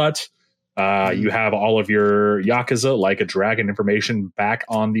immediately. But you have all of your Yakuza Like a Dragon information back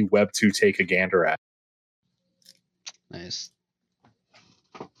on the web to take a gander at. Nice.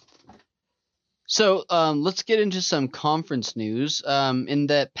 So let's get into some conference news. In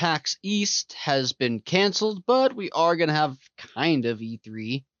that PAX East has been canceled, but we are going to have kind of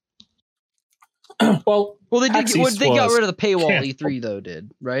E3. Well, they got rid of the paywall. Canceled. E3 though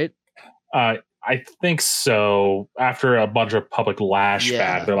did, right? I think so. After a bunch of public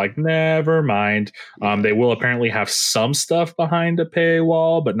lashback, they're like, never mind. They will apparently have some stuff behind a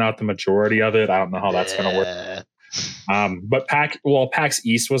paywall, but not the majority of it. I don't know how that's going to work. But PAX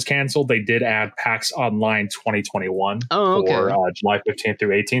East was canceled. They did add PAX Online 2021 for July 15th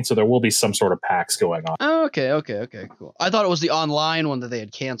through 18th, so there will be some sort of PAX going on. Oh, okay, cool. I thought it was the online one that they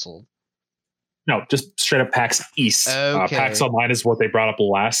had canceled. No, just straight up PAX East. Okay. PAX Online is what they brought up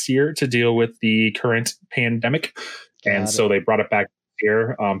last year to deal with the current pandemic, so they brought it back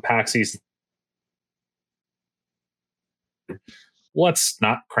here. PAX East. Let's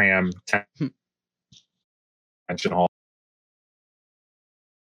not cram hall.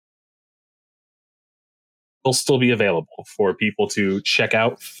 Will still be available for people to check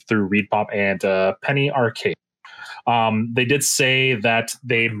out through ReedPop and Penny Arcade. They did say that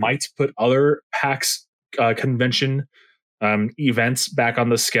they might put other PAX convention events back on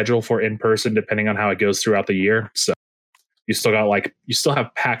the schedule for in-person, depending on how it goes throughout the year. So you still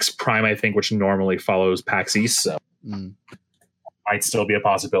have PAX Prime, I think, which normally follows PAX East. So might still be a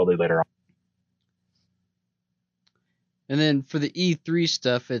possibility later on. And then for the E3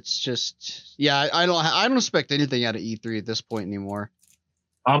 stuff, it's just I don't expect anything out of E3 at this point anymore.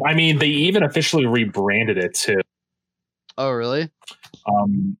 I mean, they even officially rebranded it too. Oh, really?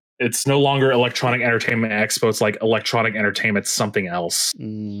 It's no longer Electronic Entertainment Expo. It's like Electronic Entertainment something else.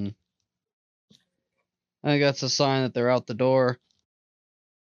 I think that's a sign that they're out the door.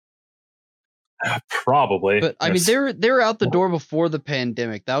 Probably, but I mean, they're out the door before the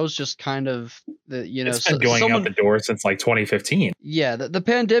pandemic. That was just kind of it's been going out the door since like 2015. Yeah, the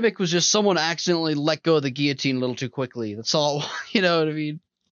pandemic was just someone accidentally let go of the guillotine a little too quickly. That's all. You know what I mean?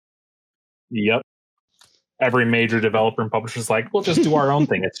 Yep. Every major developer and publisher is like, we'll just do our own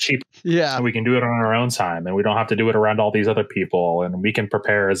thing. It's cheap. Yeah, and we can do it on our own time, and we don't have to do it around all these other people, and we can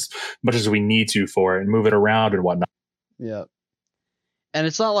prepare as much as we need to for it and move it around and whatnot. Yeah. And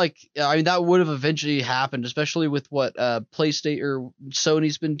it's not like, I mean, that would have eventually happened, especially with what PlayStation or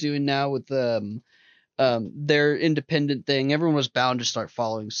Sony's been doing now with their independent thing. Everyone was bound to start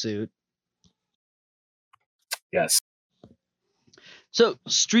following suit. Yes. So,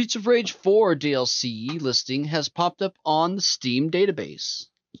 Streets of Rage 4 DLC listing has popped up on the Steam database.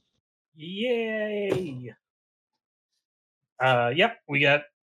 Yay! Yep, we got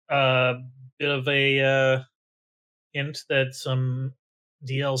a bit of a hint that some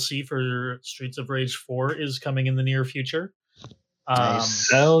DLC for Streets of Rage 4 is coming in the near future.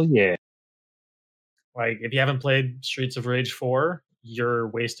 Nice. Hell yeah. Like, if you haven't played Streets of Rage 4, you're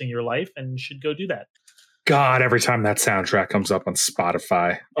wasting your life and should go do that. God, every time that soundtrack comes up on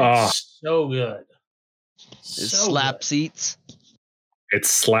Spotify. It's so good. It's slap seats. It's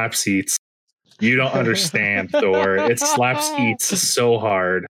slap seats. You don't understand, Thor. It slaps seats so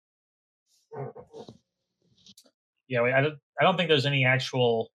hard. Yeah, I don't think there's any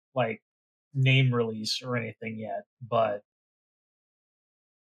actual like name release or anything yet, but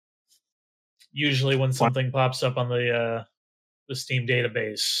usually when something pops up on the Steam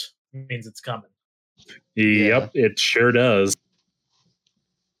database, it means it's coming. Yep, it sure does.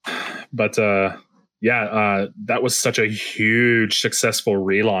 But that was such a huge successful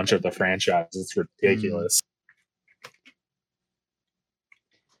relaunch of the franchise. It's ridiculous.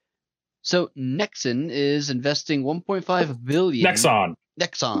 So Nexon is investing 1.5 billion.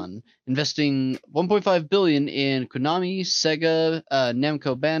 Nexon investing 1.5 billion in Konami, Sega,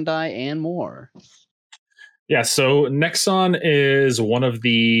 Namco Bandai, and more. Yeah, so Nexon is one of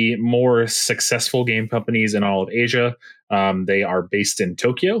the more successful game companies in all of Asia. They are based in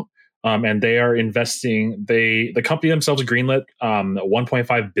Tokyo, and they are investing. The company themselves greenlit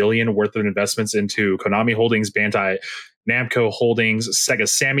 1.5 billion worth of investments into Konami Holdings, Bandai Namco Holdings, Sega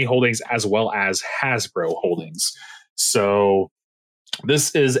Sammy Holdings, as well as Hasbro Holdings. So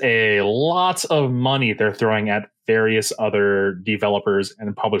this is a lot of money they're throwing at various other developers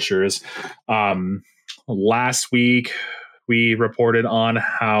and publishers. Last week, we reported on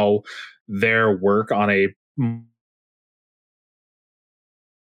how their work on a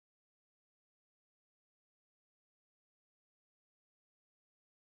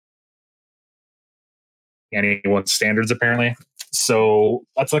anyone's standards, apparently. So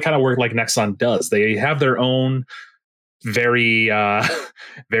that's the kind of work like Nexon does. They have their own very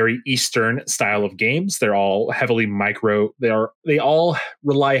Eastern style of games. They're all heavily they all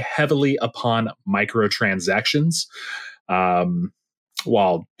rely heavily upon microtransactions.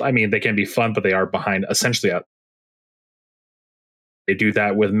 While I mean they can be fun, but they are behind essentially they do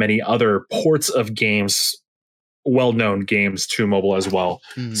that with many other ports of games, well-known games to mobile as well.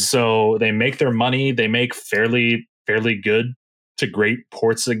 So they make their money, they make fairly good to great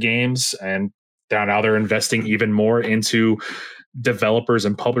ports of games, and now they're investing even more into developers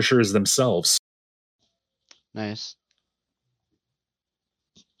and publishers themselves. Nice.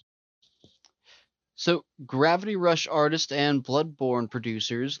 So, Gravity Rush artist and Bloodborne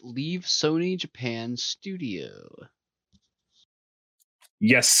producers leave Sony Japan studio.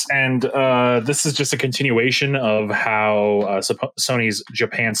 Yes, and this is just a continuation of how Sony's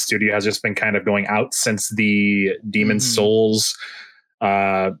Japan studio has just been kind of going out since the Demon's Souls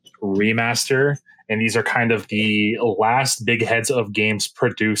remaster, and these are kind of the last big heads of games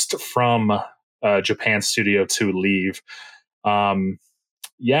produced from Japan studio to leave. And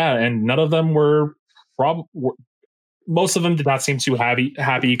none of them were most of them did not seem too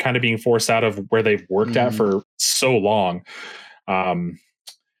happy kind of being forced out of where they've worked at for so long.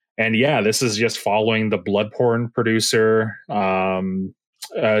 And yeah, this is just following the Bloodborne producer, Teruyuki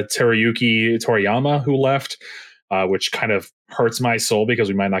Toriyama, who left, which kind of hurts my soul because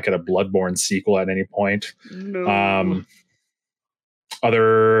we might not get a Bloodborne sequel at any point. No.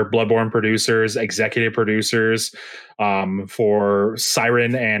 Other Bloodborne producers, executive producers for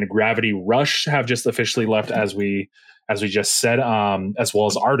Siren and Gravity Rush have just officially left as as we just said, as well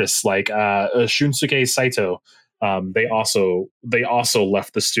as artists like Shunsuke Saito. They also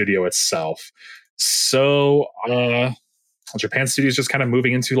left the studio itself. So Japan Studio is just kind of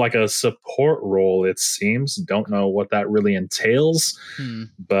moving into like a support role, it seems. Don't know what that really entails,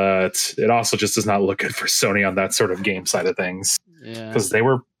 but it also just does not look good for Sony on that sort of game side of things. Because they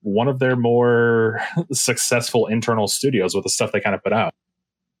were one of their more successful internal studios with the stuff they kind of put out.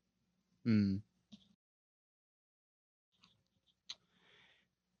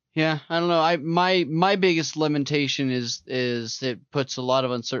 Yeah, I don't know. My biggest lamentation is it puts a lot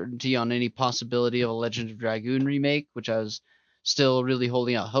of uncertainty on any possibility of a Legend of Dragoon remake, which I was still really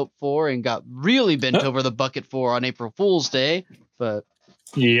holding out hope for and got really bent over the bucket for on April Fool's Day. But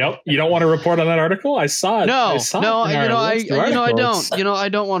yep, you don't want to report on that article? I saw it. No, I don't. I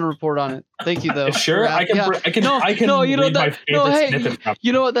don't want to report on it. Thank you, though. Sure, I can. No, you know that. No, hey,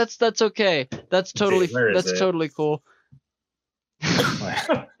 you know what? That's okay. That's totally cool.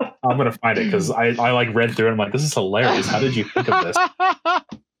 I'm gonna find it because I like read through it. I'm like, this is hilarious. How did you think of this?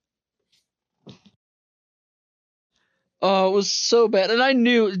 Oh, it was so bad, and I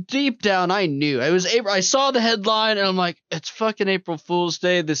knew deep down. It was April. I saw the headline, and I'm like, it's fucking April Fool's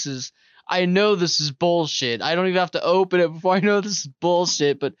Day. I know this is bullshit. I don't even have to open it before I know this is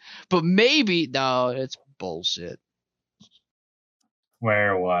bullshit. But maybe no, it's bullshit.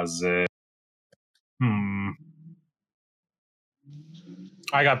 Where was it?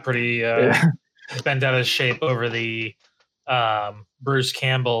 I got pretty bent out of shape over the Bruce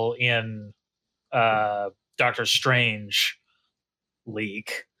Campbell in Doctor Strange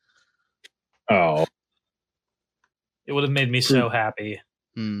leak. Oh. It would have made me so happy.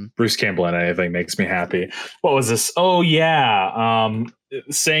 Bruce Campbell in anything makes me happy. What was this? Oh, yeah.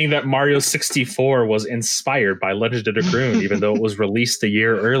 Saying that Mario 64 was inspired by Legend of Dragoon, even though it was released a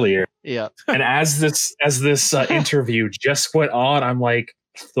year earlier. Yeah. And as this interview just went on, I'm like,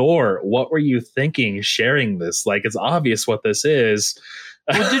 Thor, what were you thinking sharing this? Like, it's obvious what this is.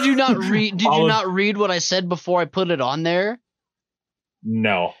 Well, did you not read? Did you not read what I said before I put it on there?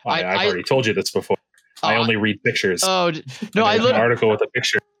 No, I've already told you this before. I only read pictures. Oh no! An article with a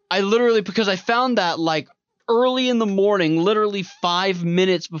picture. I literally, because I found that like early in the morning, literally 5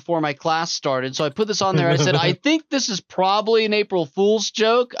 minutes before my class started. So I put this on there. I said, I think this is probably an April Fool's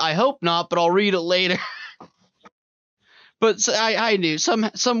joke. I hope not, but I'll read it later. But I knew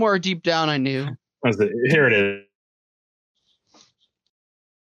somewhere deep down I knew. Here it is.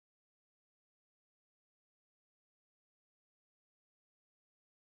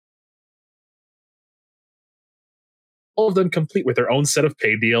 All of them complete with their own set of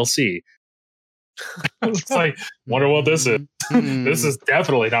paid DLC. It's like, wonder what this is. This is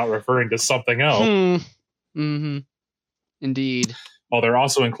definitely not referring to something else. Indeed. Oh, they're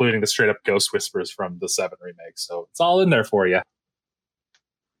also including the straight up Ghost Whispers from the 7 remake, so it's all in there for you.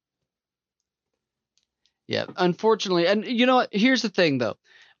 Yeah, unfortunately, and you know what? Here's the thing, though.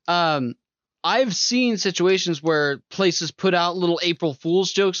 I've seen situations where places put out little April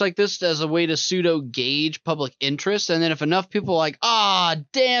Fool's jokes like this as a way to pseudo gauge public interest, and then if enough people are like,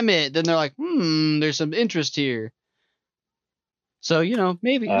 damn it, then they're like, there's some interest here. So,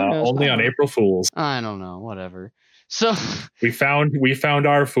 maybe only on April Fools. I don't know, whatever. So we found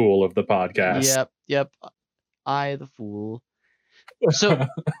our fool of the podcast. Yep. I the fool. So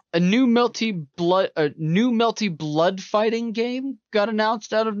a new Melty Blood fighting game got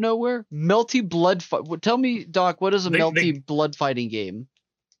announced out of nowhere. Melty Blood tell me, Doc, what is a Melty Blood fighting game?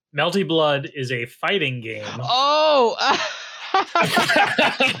 Melty Blood is a fighting game. Oh, wow!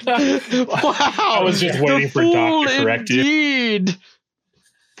 I was just waiting for Doc to correct you.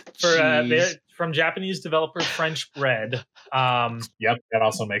 From Japanese developer French Bread. Yep, that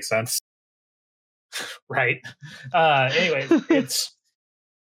also makes sense. Right. Anyway, it's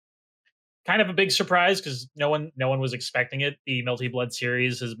kind of a big surprise because no one was expecting it. The Melty Blood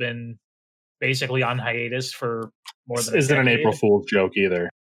series has been basically on hiatus for more than a decade. Isn't an April Fool's joke either.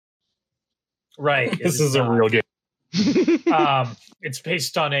 Right. This is a real game. It's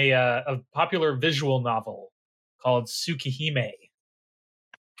based on a popular visual novel called Tsukihime.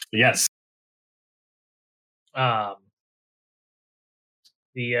 Yes. The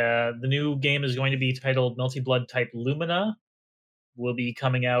new game is going to be titled Melty Blood Type Lumina. Will be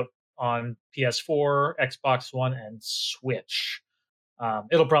coming out on PS4, Xbox One, and Switch.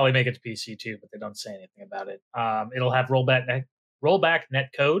 It'll probably make it to PC too, but they don't say anything about it. It'll have rollback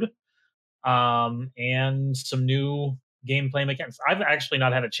netcode, and some new gameplay mechanics. I've actually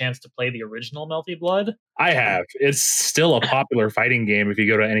not had a chance to play the original Melty Blood. I have. It's still a popular fighting game if you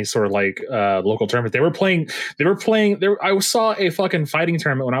go to any sort of like local tournament. They were playing I saw a fucking fighting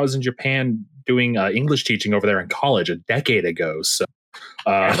tournament when I was in Japan doing English teaching over there in college a decade ago. So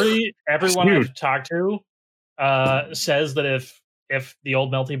everyone I've talked to says that if the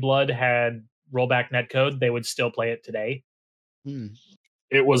old Melty Blood had rollback netcode, they would still play it today.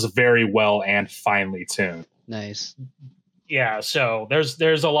 It was very well and finely tuned. Nice. Yeah, so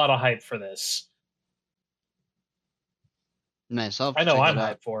there's a lot of hype for this. Nice. I know I'm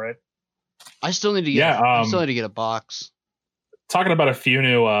hyped for it. I still need to get. I still need to get a box. Talking about a few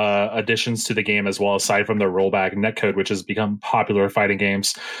new additions to the game as well, aside from the rollback netcode, which has become popular in fighting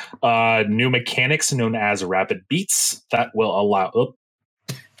games. New mechanics known as rapid beats that will allow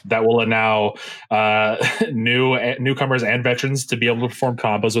newcomers and veterans to be able to perform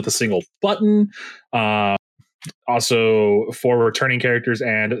combos with a single button. Also for returning characters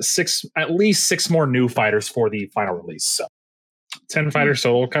and at least six more new fighters for the final release. So 10 fighters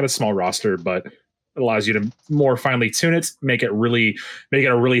total, kind of small roster, but it allows you to more finely tune it, make it a really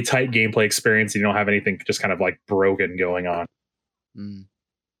tight gameplay experience. You don't have anything just kind of like broken going on.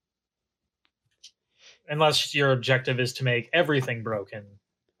 Unless your objective is to make everything broken.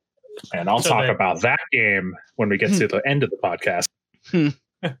 And I'll talk about that game when we get to the end of the podcast.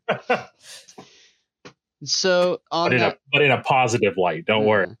 So but in a positive light, don't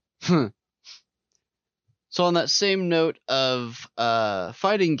worry. So on that same note of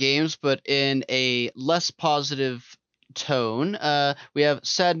fighting games, but in a less positive tone, we have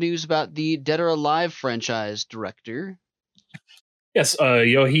sad news about the Dead or Alive franchise director. Yes,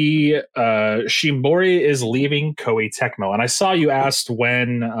 Yohei Shimbori is leaving Koei Tecmo. And I saw you asked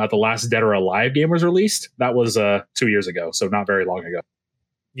when the last Dead or Alive game was released. That was 2 years ago, so not very long ago.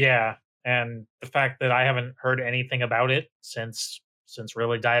 Yeah, and the fact that I haven't heard anything about it since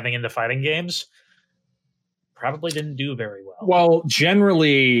really diving into fighting games probably didn't do very well. Well,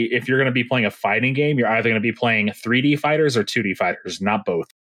 generally, if you're going to be playing a fighting game, you're either going to be playing 3D fighters or 2D fighters, not both,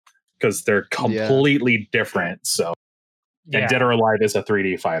 because they're completely different. So, and Dead or Alive is a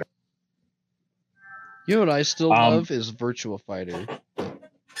 3D fighter. You know what I still love is Virtua Fighter.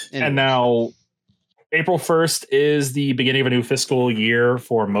 And now, April 1st is the beginning of a new fiscal year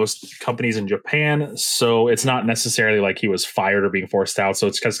for most companies in Japan. So it's not necessarily like he was fired or being forced out. So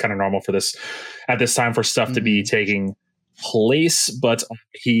it's kind of normal for this at this time for stuff to be taking place. But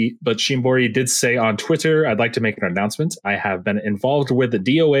Shimbori did say on Twitter, I'd like to make an announcement. I have been involved with the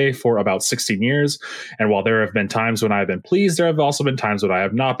DOA for about 16 years. And while there have been times when I've been pleased, there have also been times when I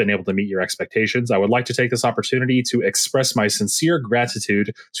have not been able to meet your expectations. I would like to take this opportunity to express my sincere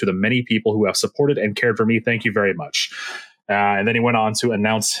gratitude to the many people who have supported and cared for me. Thank you very much. And then he went on to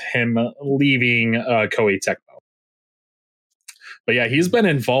announce him leaving Koei Tecmo. But yeah, he's been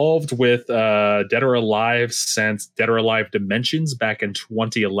involved with Dead or Alive since Dead or Alive Dimensions back in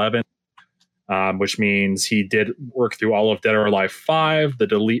 2011, which means he did work through all of Dead or Alive 5, the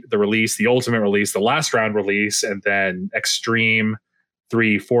release, the Ultimate release, the last round release, and then Extreme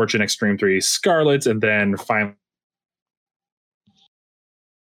 3 Fortune, Extreme 3 Scarlet, and then finally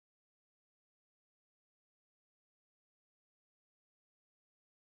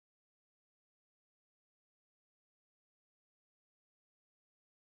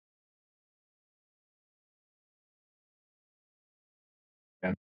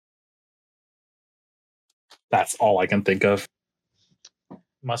that's all I can think of.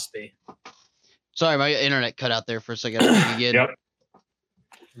 Must be. Sorry, my internet cut out there for a second. Yep.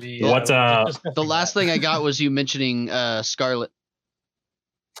 The last thing I got was you mentioning Scarlet.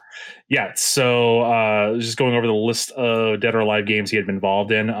 Yeah, so just going over the list of Dead or Alive games he had been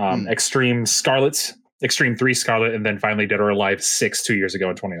involved in. Extreme Scarlet, Extreme 3 Scarlet, and then finally Dead or Alive 6 2 years ago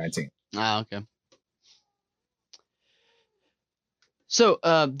in 2019. Okay. So,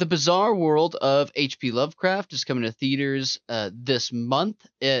 The Bizarre World of H.P. Lovecraft is coming to theaters this month.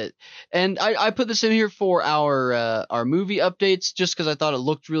 And I put this in here for our movie updates just because I thought it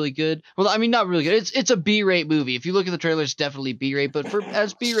looked really good. Well, I mean, not really good. It's a B-rate movie. If you look at the trailer, it's definitely B-rate. But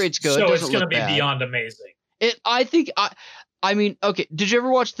as B-rates go, so it doesn't it's going to be bad. beyond amazing. I mean, okay. Did you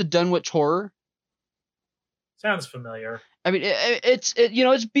ever watch the Dunwich Horror? Sounds familiar. I mean,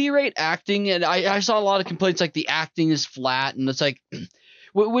 it's B-rate acting, and I saw a lot of complaints like the acting is flat, and it's like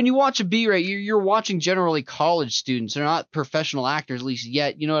when you watch a B-rate, you're watching generally college students. They're not professional actors, at least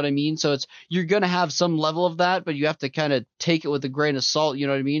yet. You know what I mean? So you're gonna have some level of that, but you have to kind of take it with a grain of salt. You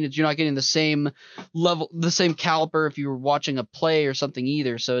know what I mean? You're not getting the same level, the same caliber if you were watching a play or something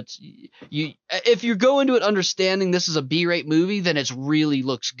either. So if you go into it understanding this is a B-rate movie, then it really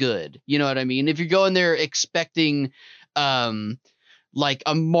looks good. You know what I mean? If you go in there expecting like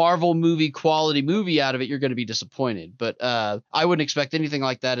a Marvel movie quality movie out of it, you're going to be disappointed. But I wouldn't expect anything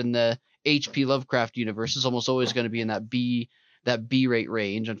like that in the H.P. Lovecraft universe. It's almost always going to be in that B-rate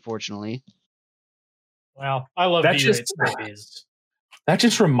range, unfortunately. Well, I love That D-rate just- movies. That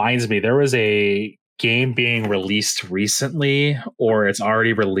just reminds me, there was a game being released recently, or it's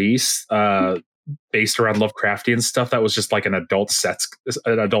already released, based around Lovecraftian stuff. That was just like an adult sex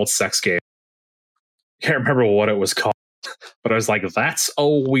game. Can't remember what it was called, but I was like, that's a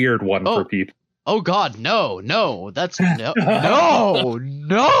weird one for people. Oh God, no, that's no.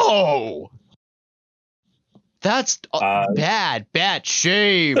 That's bad,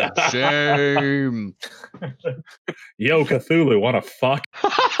 shame. Yo, Cthulhu, wanna fuck?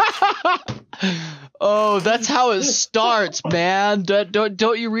 Oh, that's how it starts, man.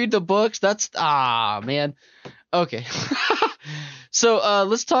 Don't you read the books? That's man. Okay. So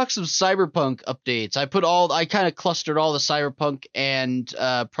let's talk some Cyberpunk updates. I kind of clustered all the Cyberpunk and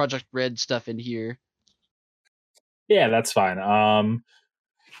Project Red stuff in here. Yeah, that's fine.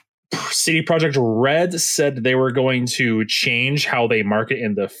 CD Projekt Red said they were going to change how they market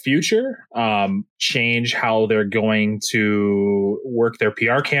in the future, change how they're going to work their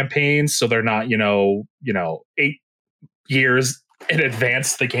PR campaigns, so they're not, 8 years in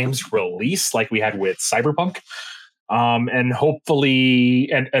advance the game's release like we had with Cyberpunk, and hopefully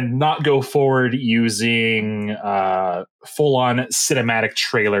and not go forward using full-on cinematic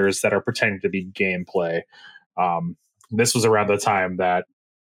trailers that are pretending to be gameplay. This was around the time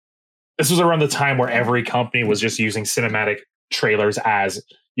where every company was just using cinematic trailers as,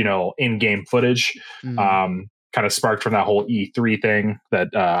 in-game footage. Kind of sparked from that whole E3 thing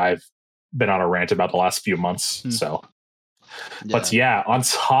that I've been on a rant about the last few months. So, But yeah, on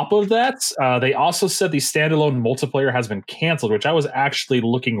top of that, they also said the standalone multiplayer has been canceled, which I was actually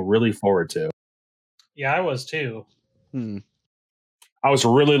looking really forward to. Yeah, I was too. I was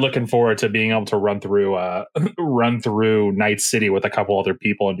really looking forward to being able to run through Night City with a couple other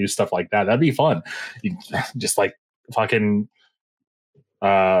people and do stuff like that. That'd be fun. Just like fucking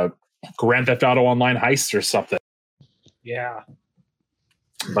Grand Theft Auto Online heist or something. Yeah.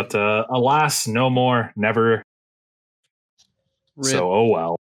 But alas, no more, never. Rip. So, oh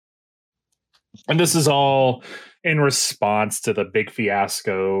well. And this is all in response to the big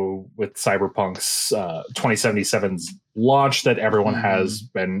fiasco with Cyberpunk's 2077's launch that everyone has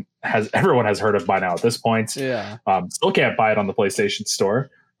heard of by now at this point. Yeah. Still can't buy it on the PlayStation Store.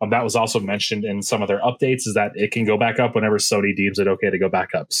 That was also mentioned in some of their updates, is that it can go back up whenever Sony deems it okay to go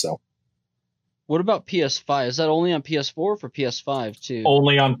back up. So, what about PS5? Is that only on PS4 or for PS5 too?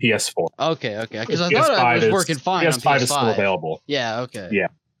 Only on PS4. Okay. Because I thought it was working fine. PS5 on PS5 is still available. Yeah. Okay. Yeah.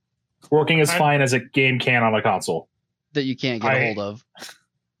 Working as fine as a game can on a console that you can't get a hold of.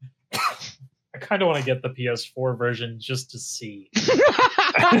 I kind of want to get the PS4 version just to see.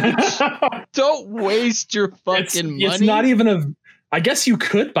 Don't waste your fucking money. It's not even I guess you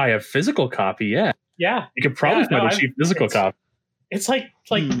could buy a physical copy. Yeah. Yeah. You could probably find a cheap physical copy. It's like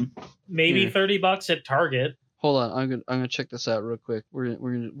maybe $30 at Target. Hold on, I'm gonna check this out real quick. We're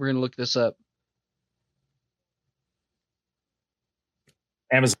gonna look this up.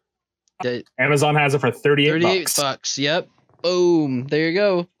 Amazon has it for $38. Yep. Boom. There you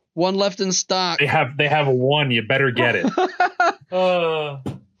go. One left in stock. They have one. You better get it. Ghost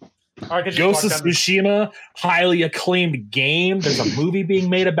of Tsushima, highly acclaimed game. There's a movie being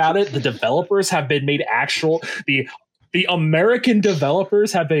made about it. The developers have been made the American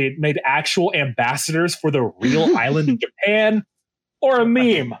developers have been made actual ambassadors for the real island of Japan, or a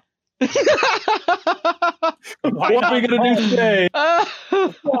meme. What are we gonna do today?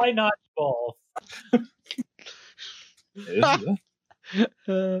 Why not both?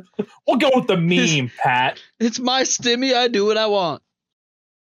 We'll go with the meme, Pat. It's my stimmy. I do what I want.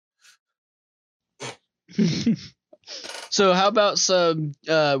 So how about some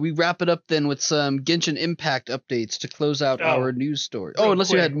we wrap it up then with some Genshin Impact updates to close out our news story.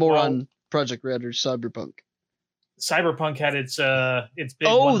 Unless you had more on Project Red or Cyberpunk. Cyberpunk had its big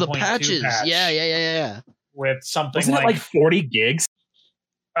the patches. Patch Yeah. With something Wasn't it like 40 gigs?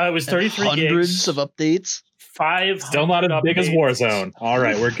 It was 33 hundreds gigs. of updates. 500 Still not as big as Warzone. All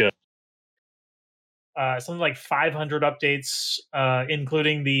right, we're good. Something like 500 updates,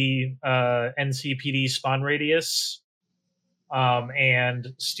 including the NCPD spawn radius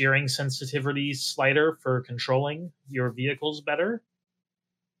and steering sensitivity slider for controlling your vehicles better.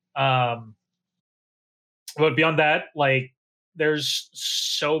 But beyond that, like, there's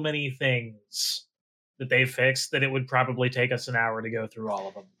so many things that they fixed that it would probably take us an hour to go through all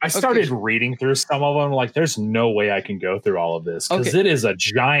of them. I started reading through some of them. Like, there's no way I can go through all of this because it is a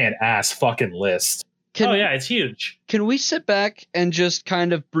giant ass fucking list. It's huge. Can we sit back and just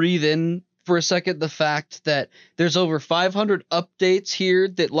kind of breathe in for a second the fact that there's over 500 updates here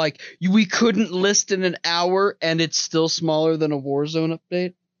that we couldn't list in an hour and it's still smaller than a Warzone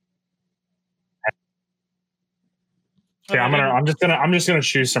update? Okay, I'm just gonna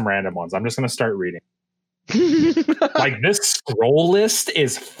choose some random ones. I'm just gonna start reading. Like, this scroll list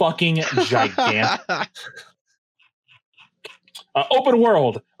is fucking gigantic. Open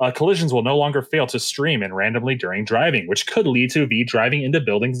world. Collisions will no longer fail to stream in randomly during driving, which could lead to V driving into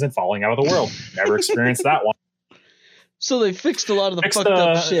buildings and falling out of the world. Never experienced that one. So they fixed a lot of the fucked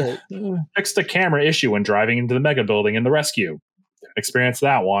up shit. Fixed a camera issue when driving into the mega building in the rescue. Experienced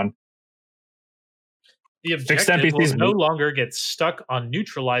that one. The objective will no longer get stuck on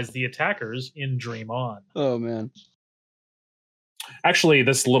neutralize the attackers in Dream On. Oh, man. Actually,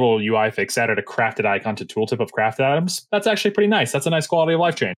 this little UI fix added a crafted icon to tooltip of crafted items. That's actually pretty nice. That's a nice quality of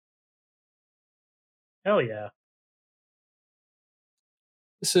life change. Hell yeah.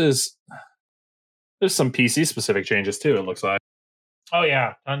 There's some PC specific changes too, it looks like. Oh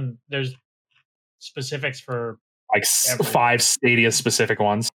yeah. And there's specifics for like 5 Stadia specific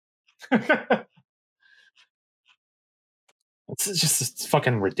ones. It's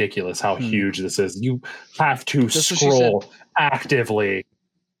fucking ridiculous how huge this is. You have to scroll actively.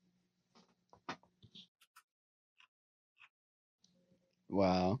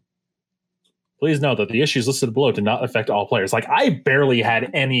 Wow. Please note that the issues listed below did not affect all players. Like, I barely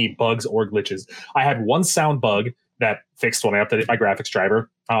had any bugs or glitches. I had one sound bug that fixed when I updated my graphics driver.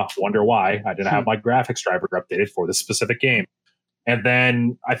 Wonder why I didn't have my graphics driver updated for this specific game. And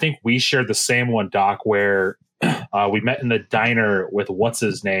then I think we shared the same one, Doc, where we met in the diner with what's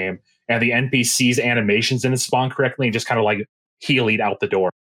his name, and the NPC's animations didn't spawn correctly and just kind of like heeled out the door.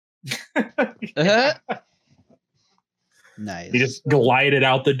 Nice. He just glided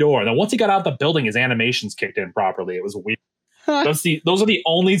out the door. And then once he got out the building, his animations kicked in properly. It was weird. Those are the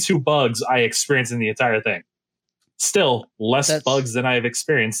only 2 bugs I experienced in the entire thing. Still, less bugs than I've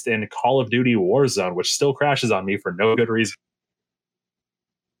experienced in Call of Duty Warzone, which still crashes on me for no good reason.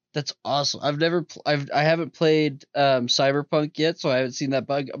 That's awesome. I haven't played Cyberpunk yet, so I haven't seen that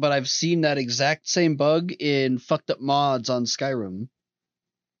bug, but I've seen that exact same bug in fucked up mods on Skyrim.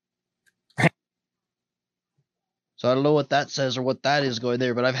 So I don't know what that says or what that is going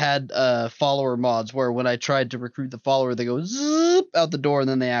there, but I've had follower mods where when I tried to recruit the follower, they go zip out the door and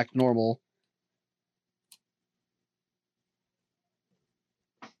then they act normal.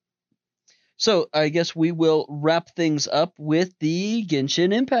 So I guess we will wrap things up with the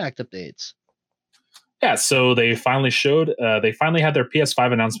Genshin Impact updates. Yeah, so they finally had their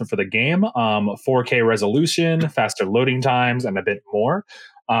PS5 announcement for the game. 4K resolution, faster loading times, and a bit more.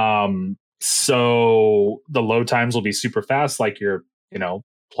 So the load times will be super fast, like you're,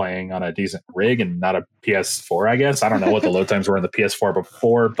 playing on a decent rig and not a PS4, I guess. I don't know what the load times were in the PS4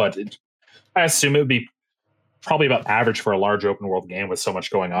 before, but I assume it would be probably about average for a large open world game with so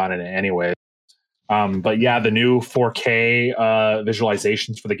much going on in it anyway. But yeah, the new 4K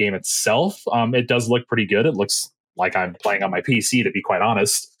visualizations for the game itself, it does look pretty good. It looks like I'm playing on my PC, to be quite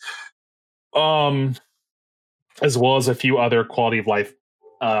honest. As well as a few other quality of life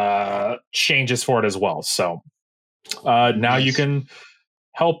changes for it as well. So now you can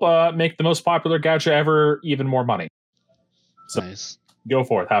help make the most popular gacha ever even more money. So go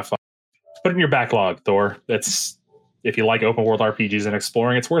for it. Have fun. Put it in your backlog, Thor. If you like open world RPGs and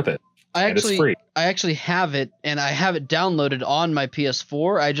exploring, it's worth it. It's free. I actually have it, and I have it downloaded on my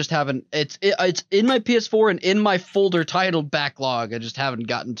PS4. I just haven't. It's in my PS4 and in my folder titled backlog. I just haven't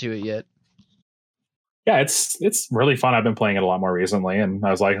gotten to it yet. Yeah, it's really fun. I've been playing it a lot more recently, and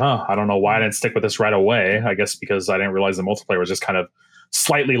I was like, I don't know why I didn't stick with this right away. I guess because I didn't realize the multiplayer was just kind of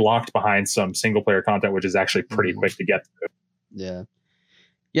slightly locked behind some single player content, which is actually pretty quick to get to. Yeah.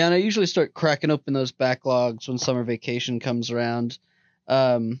 Yeah, and I usually start cracking open those backlogs when summer vacation comes around.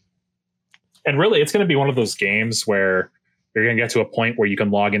 And really, it's going to be one of those games where you're going to get to a point where you can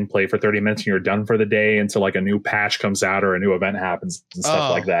log in, play for 30 minutes, and you're done for the day until like a new patch comes out or a new event happens and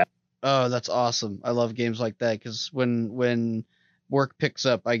stuff like that. Oh, that's awesome. I love games like that because when work picks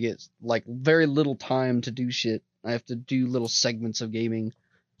up, I get like very little time to do shit. I have to do little segments of gaming.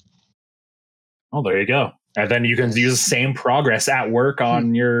 Oh, there you go. And then you can use the same progress at work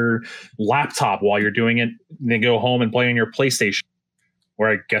on your laptop while you're doing it, and then go home and play on your PlayStation. Or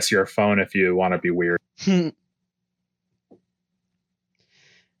I guess your phone if you want to be weird.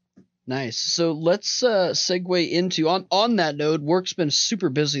 Nice. So let's segue into on that note. Work's been super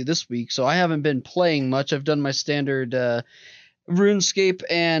busy this week, so I haven't been playing much. I've done my standard RuneScape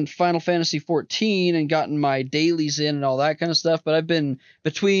and Final Fantasy 14 and gotten my dailies in and all that kind of stuff. But I've been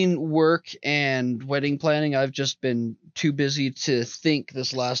between work and wedding planning. I've just been too busy to think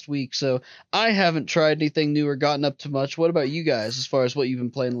this last week, so I haven't tried anything new or gotten up to much. What about you guys as far as what you've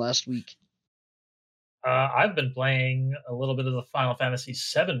been playing last week? I've been playing a little bit of the Final Fantasy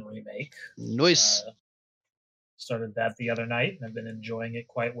VII remake. Nice. Started that the other night, and I've been enjoying it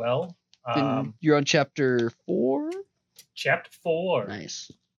quite well. You're on chapter 4? Chapter 4.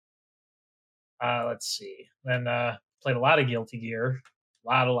 Nice. Let's see. Then played a lot of Guilty Gear.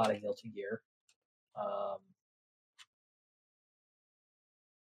 A lot of Guilty Gear. A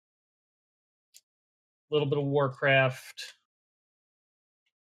little bit of Warcraft.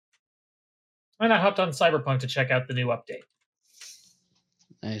 And I hopped on Cyberpunk to check out the new update.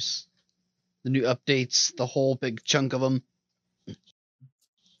 Nice. The new updates, the whole big chunk of them.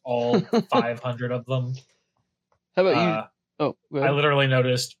 All 500 of them. How about you? Oh, I literally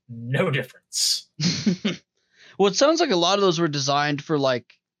noticed no difference. Well, it sounds like a lot of those were designed for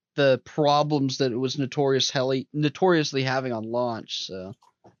like the problems that it was notoriously having on launch. So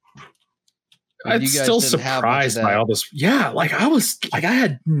I'm still surprised by all this. Yeah, like I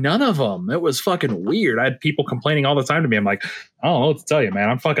had none of them. It was fucking weird. I had people complaining all the time to me. I'm like, I don't know what to tell you, man.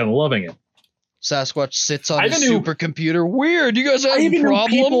 I'm fucking loving it. Sasquatch sits on his supercomputer. Weird. You guys have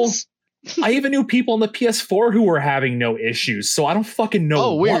problems? I even knew people on the PS4 who were having no issues, so I don't fucking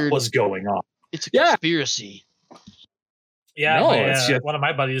know what was going on. It's a conspiracy. Yeah, no, one of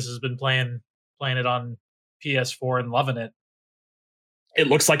my buddies has been playing it on PS4 and loving it. It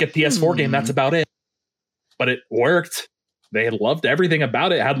looks like a PS4 game. That's about it. But it worked. They loved everything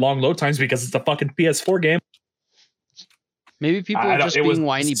about it. It had long load times because it's a fucking PS4 game. Maybe people are just being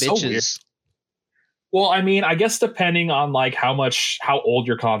whiny bitches. Well, I mean, I guess depending on like how old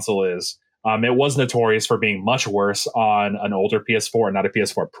your console is, it was notorious for being much worse on an older PS4 and not a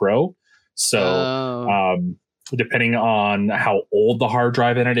PS4 Pro. So, depending on how old the hard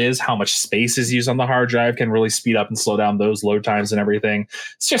drive in it is, how much space is used on the hard drive can really speed up and slow down those load times and everything.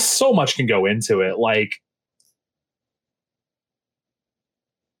 It's just so much can go into it. Like,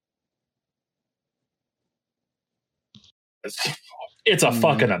 it's a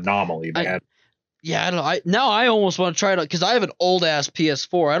fucking anomaly, man. I don't know. I almost want to try it out because I have an old ass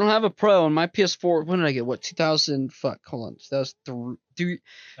PS4. I don't have a Pro, and my PS4. When did I get? What 2000? Fuck, hold on.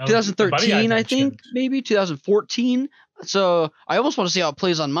 2013, I think, maybe 2014. So I almost want to see how it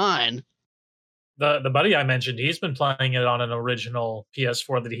plays on mine. The buddy I mentioned, he's been playing it on an original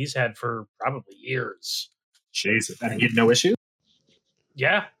PS4 that he's had for probably years. Jesus, and he had no issues.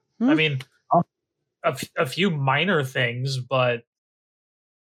 Yeah, I mean, a few minor things, but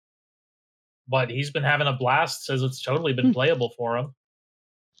he's been having a blast. Says it's totally been playable for him.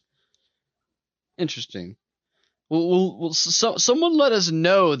 Interesting. Well, someone let us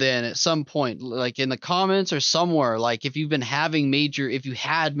know then at some point, like in the comments or somewhere, like if you've had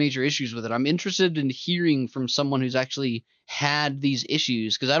major issues with it. I'm interested in hearing from someone who's actually had these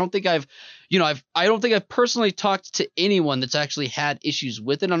issues, because I don't think I've personally talked to anyone that's actually had issues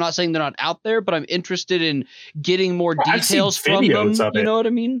with it. I'm not saying they're not out there, but I'm interested in getting more details from them. You know what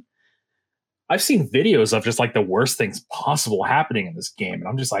I mean? I've seen videos of just like the worst things possible happening in this game, and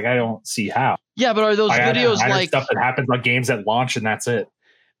I'm just like, I don't see how. Yeah, but are those videos like stuff that happens on games at launch and that's it?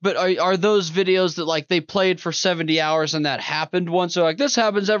 But are those videos that like they played for 70 hours and that happened once? So like this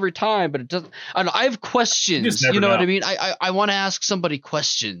happens every time, but it doesn't. I have questions. You know what I mean? I want to ask somebody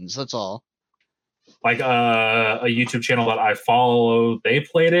questions. That's all. Like a YouTube channel that I follow, they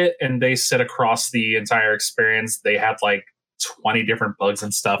played it and they said across the entire experience they had like 20 different bugs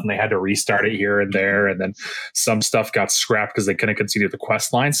and stuff, and they had to restart it here and there, and then some stuff got scrapped because they couldn't continue the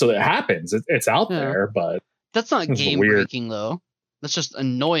quest line. So it happens. It's out there, but that's not game breaking though. That's just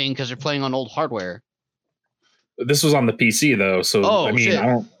annoying because you're playing on old hardware. This was on the PC though, so I mean, shit. I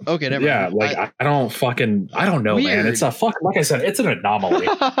don't. Okay, never mind. Like I don't know, weird. Man. It's a like I said, it's an anomaly.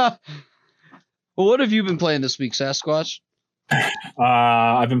 Well, what have you been playing this week, Sasquatch?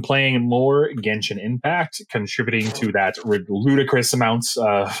 I've been playing more Genshin Impact, contributing to that ludicrous amounts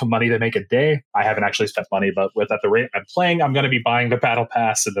of money they make a day. I haven't actually spent money, but at the rate I'm playing, I'm going to be buying the Battle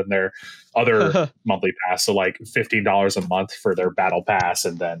Pass and then their other monthly pass. So like $15 a month for their Battle Pass,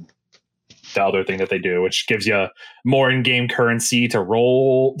 and then the other thing that they do, which gives you more in-game currency to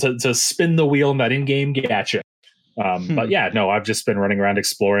roll, to spin the wheel in that in-game gacha. But yeah, no, I've just been running around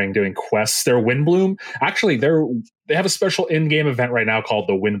exploring, doing quests. Their Windbloom, actually, they have a special in-game event right now called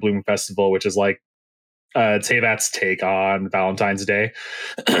the Windbloom Festival, which is like Teyvat's take on Valentine's Day,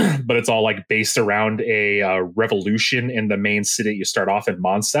 but it's all like based around a revolution in the main city. You start off in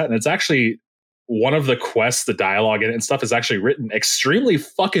Mondstadt, and it's actually one of the quests, the dialogue in it and stuff is actually written extremely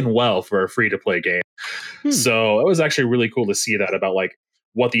fucking well for a free-to-play game. So it was actually really cool to see that about like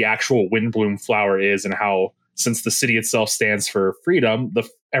what the actual Windbloom flower is and how, since the city itself stands for freedom,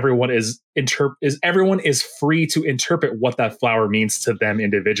 everyone is free to interpret what that flower means to them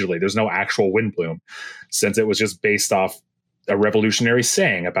individually. There's no actual Windbloom, since it was just based off a revolutionary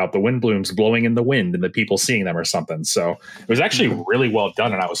saying about the wind blooms blowing in the wind and the people seeing them or something. So it was actually really well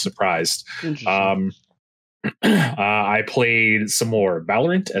done, and I was surprised. I played some more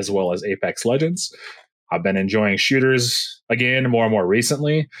Valorant as well as Apex Legends. I've been enjoying shooters again more and more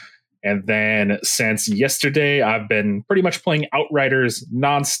recently. And then since yesterday, I've been pretty much playing Outriders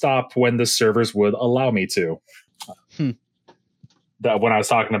nonstop when the servers would allow me to. When I was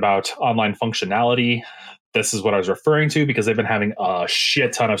talking about online functionality, this is what I was referring to, because they've been having a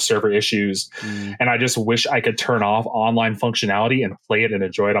shit ton of server issues. And I just wish I could turn off online functionality and play it and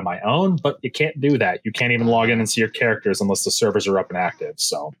enjoy it on my own. But you can't do that. You can't even log in and see your characters unless the servers are up and active.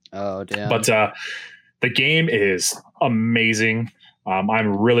 So, damn. But the game is amazing.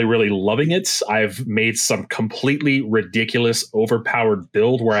 I'm really, really loving it. I've made some completely ridiculous, overpowered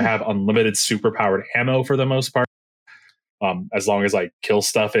build where I have unlimited superpowered ammo for the most part. As long as I kill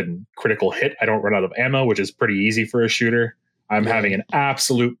stuff in critical hit, I don't run out of ammo, which is pretty easy for a shooter. I'm having an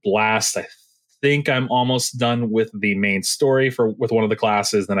absolute blast. I think I'm almost done with the main story with one of the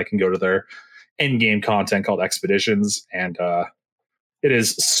classes. Then I can go to their end game content called Expeditions, and it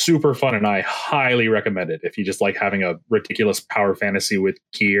is super fun, and I highly recommend it if you just like having a ridiculous power fantasy with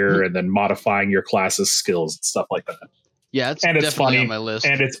gear and then modifying your class's skills and stuff like that. Yeah, it's definitely funny on my list,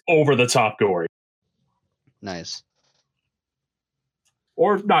 and it's over the top gory. Nice.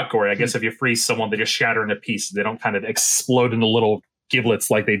 Or not gory. I guess if you freeze someone, they just shatter into pieces. They don't kind of explode into little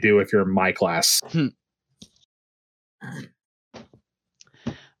giblets like they do if you're in my class.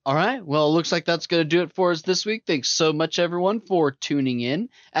 All right. Well, it looks like that's going to do it for us this week. Thanks so much, everyone, for tuning in.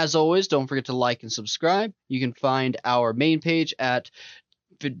 As always, don't forget to like and subscribe. You can find our main page at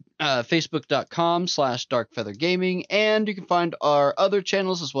facebook.com/darkfeathergaming, and you can find our other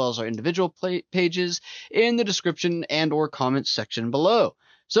channels as well as our individual pages in the description and or comments section below.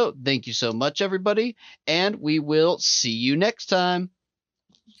 So thank you so much, everybody, and we will see you next time.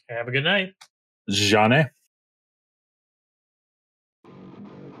 Have a good night. Jeanne.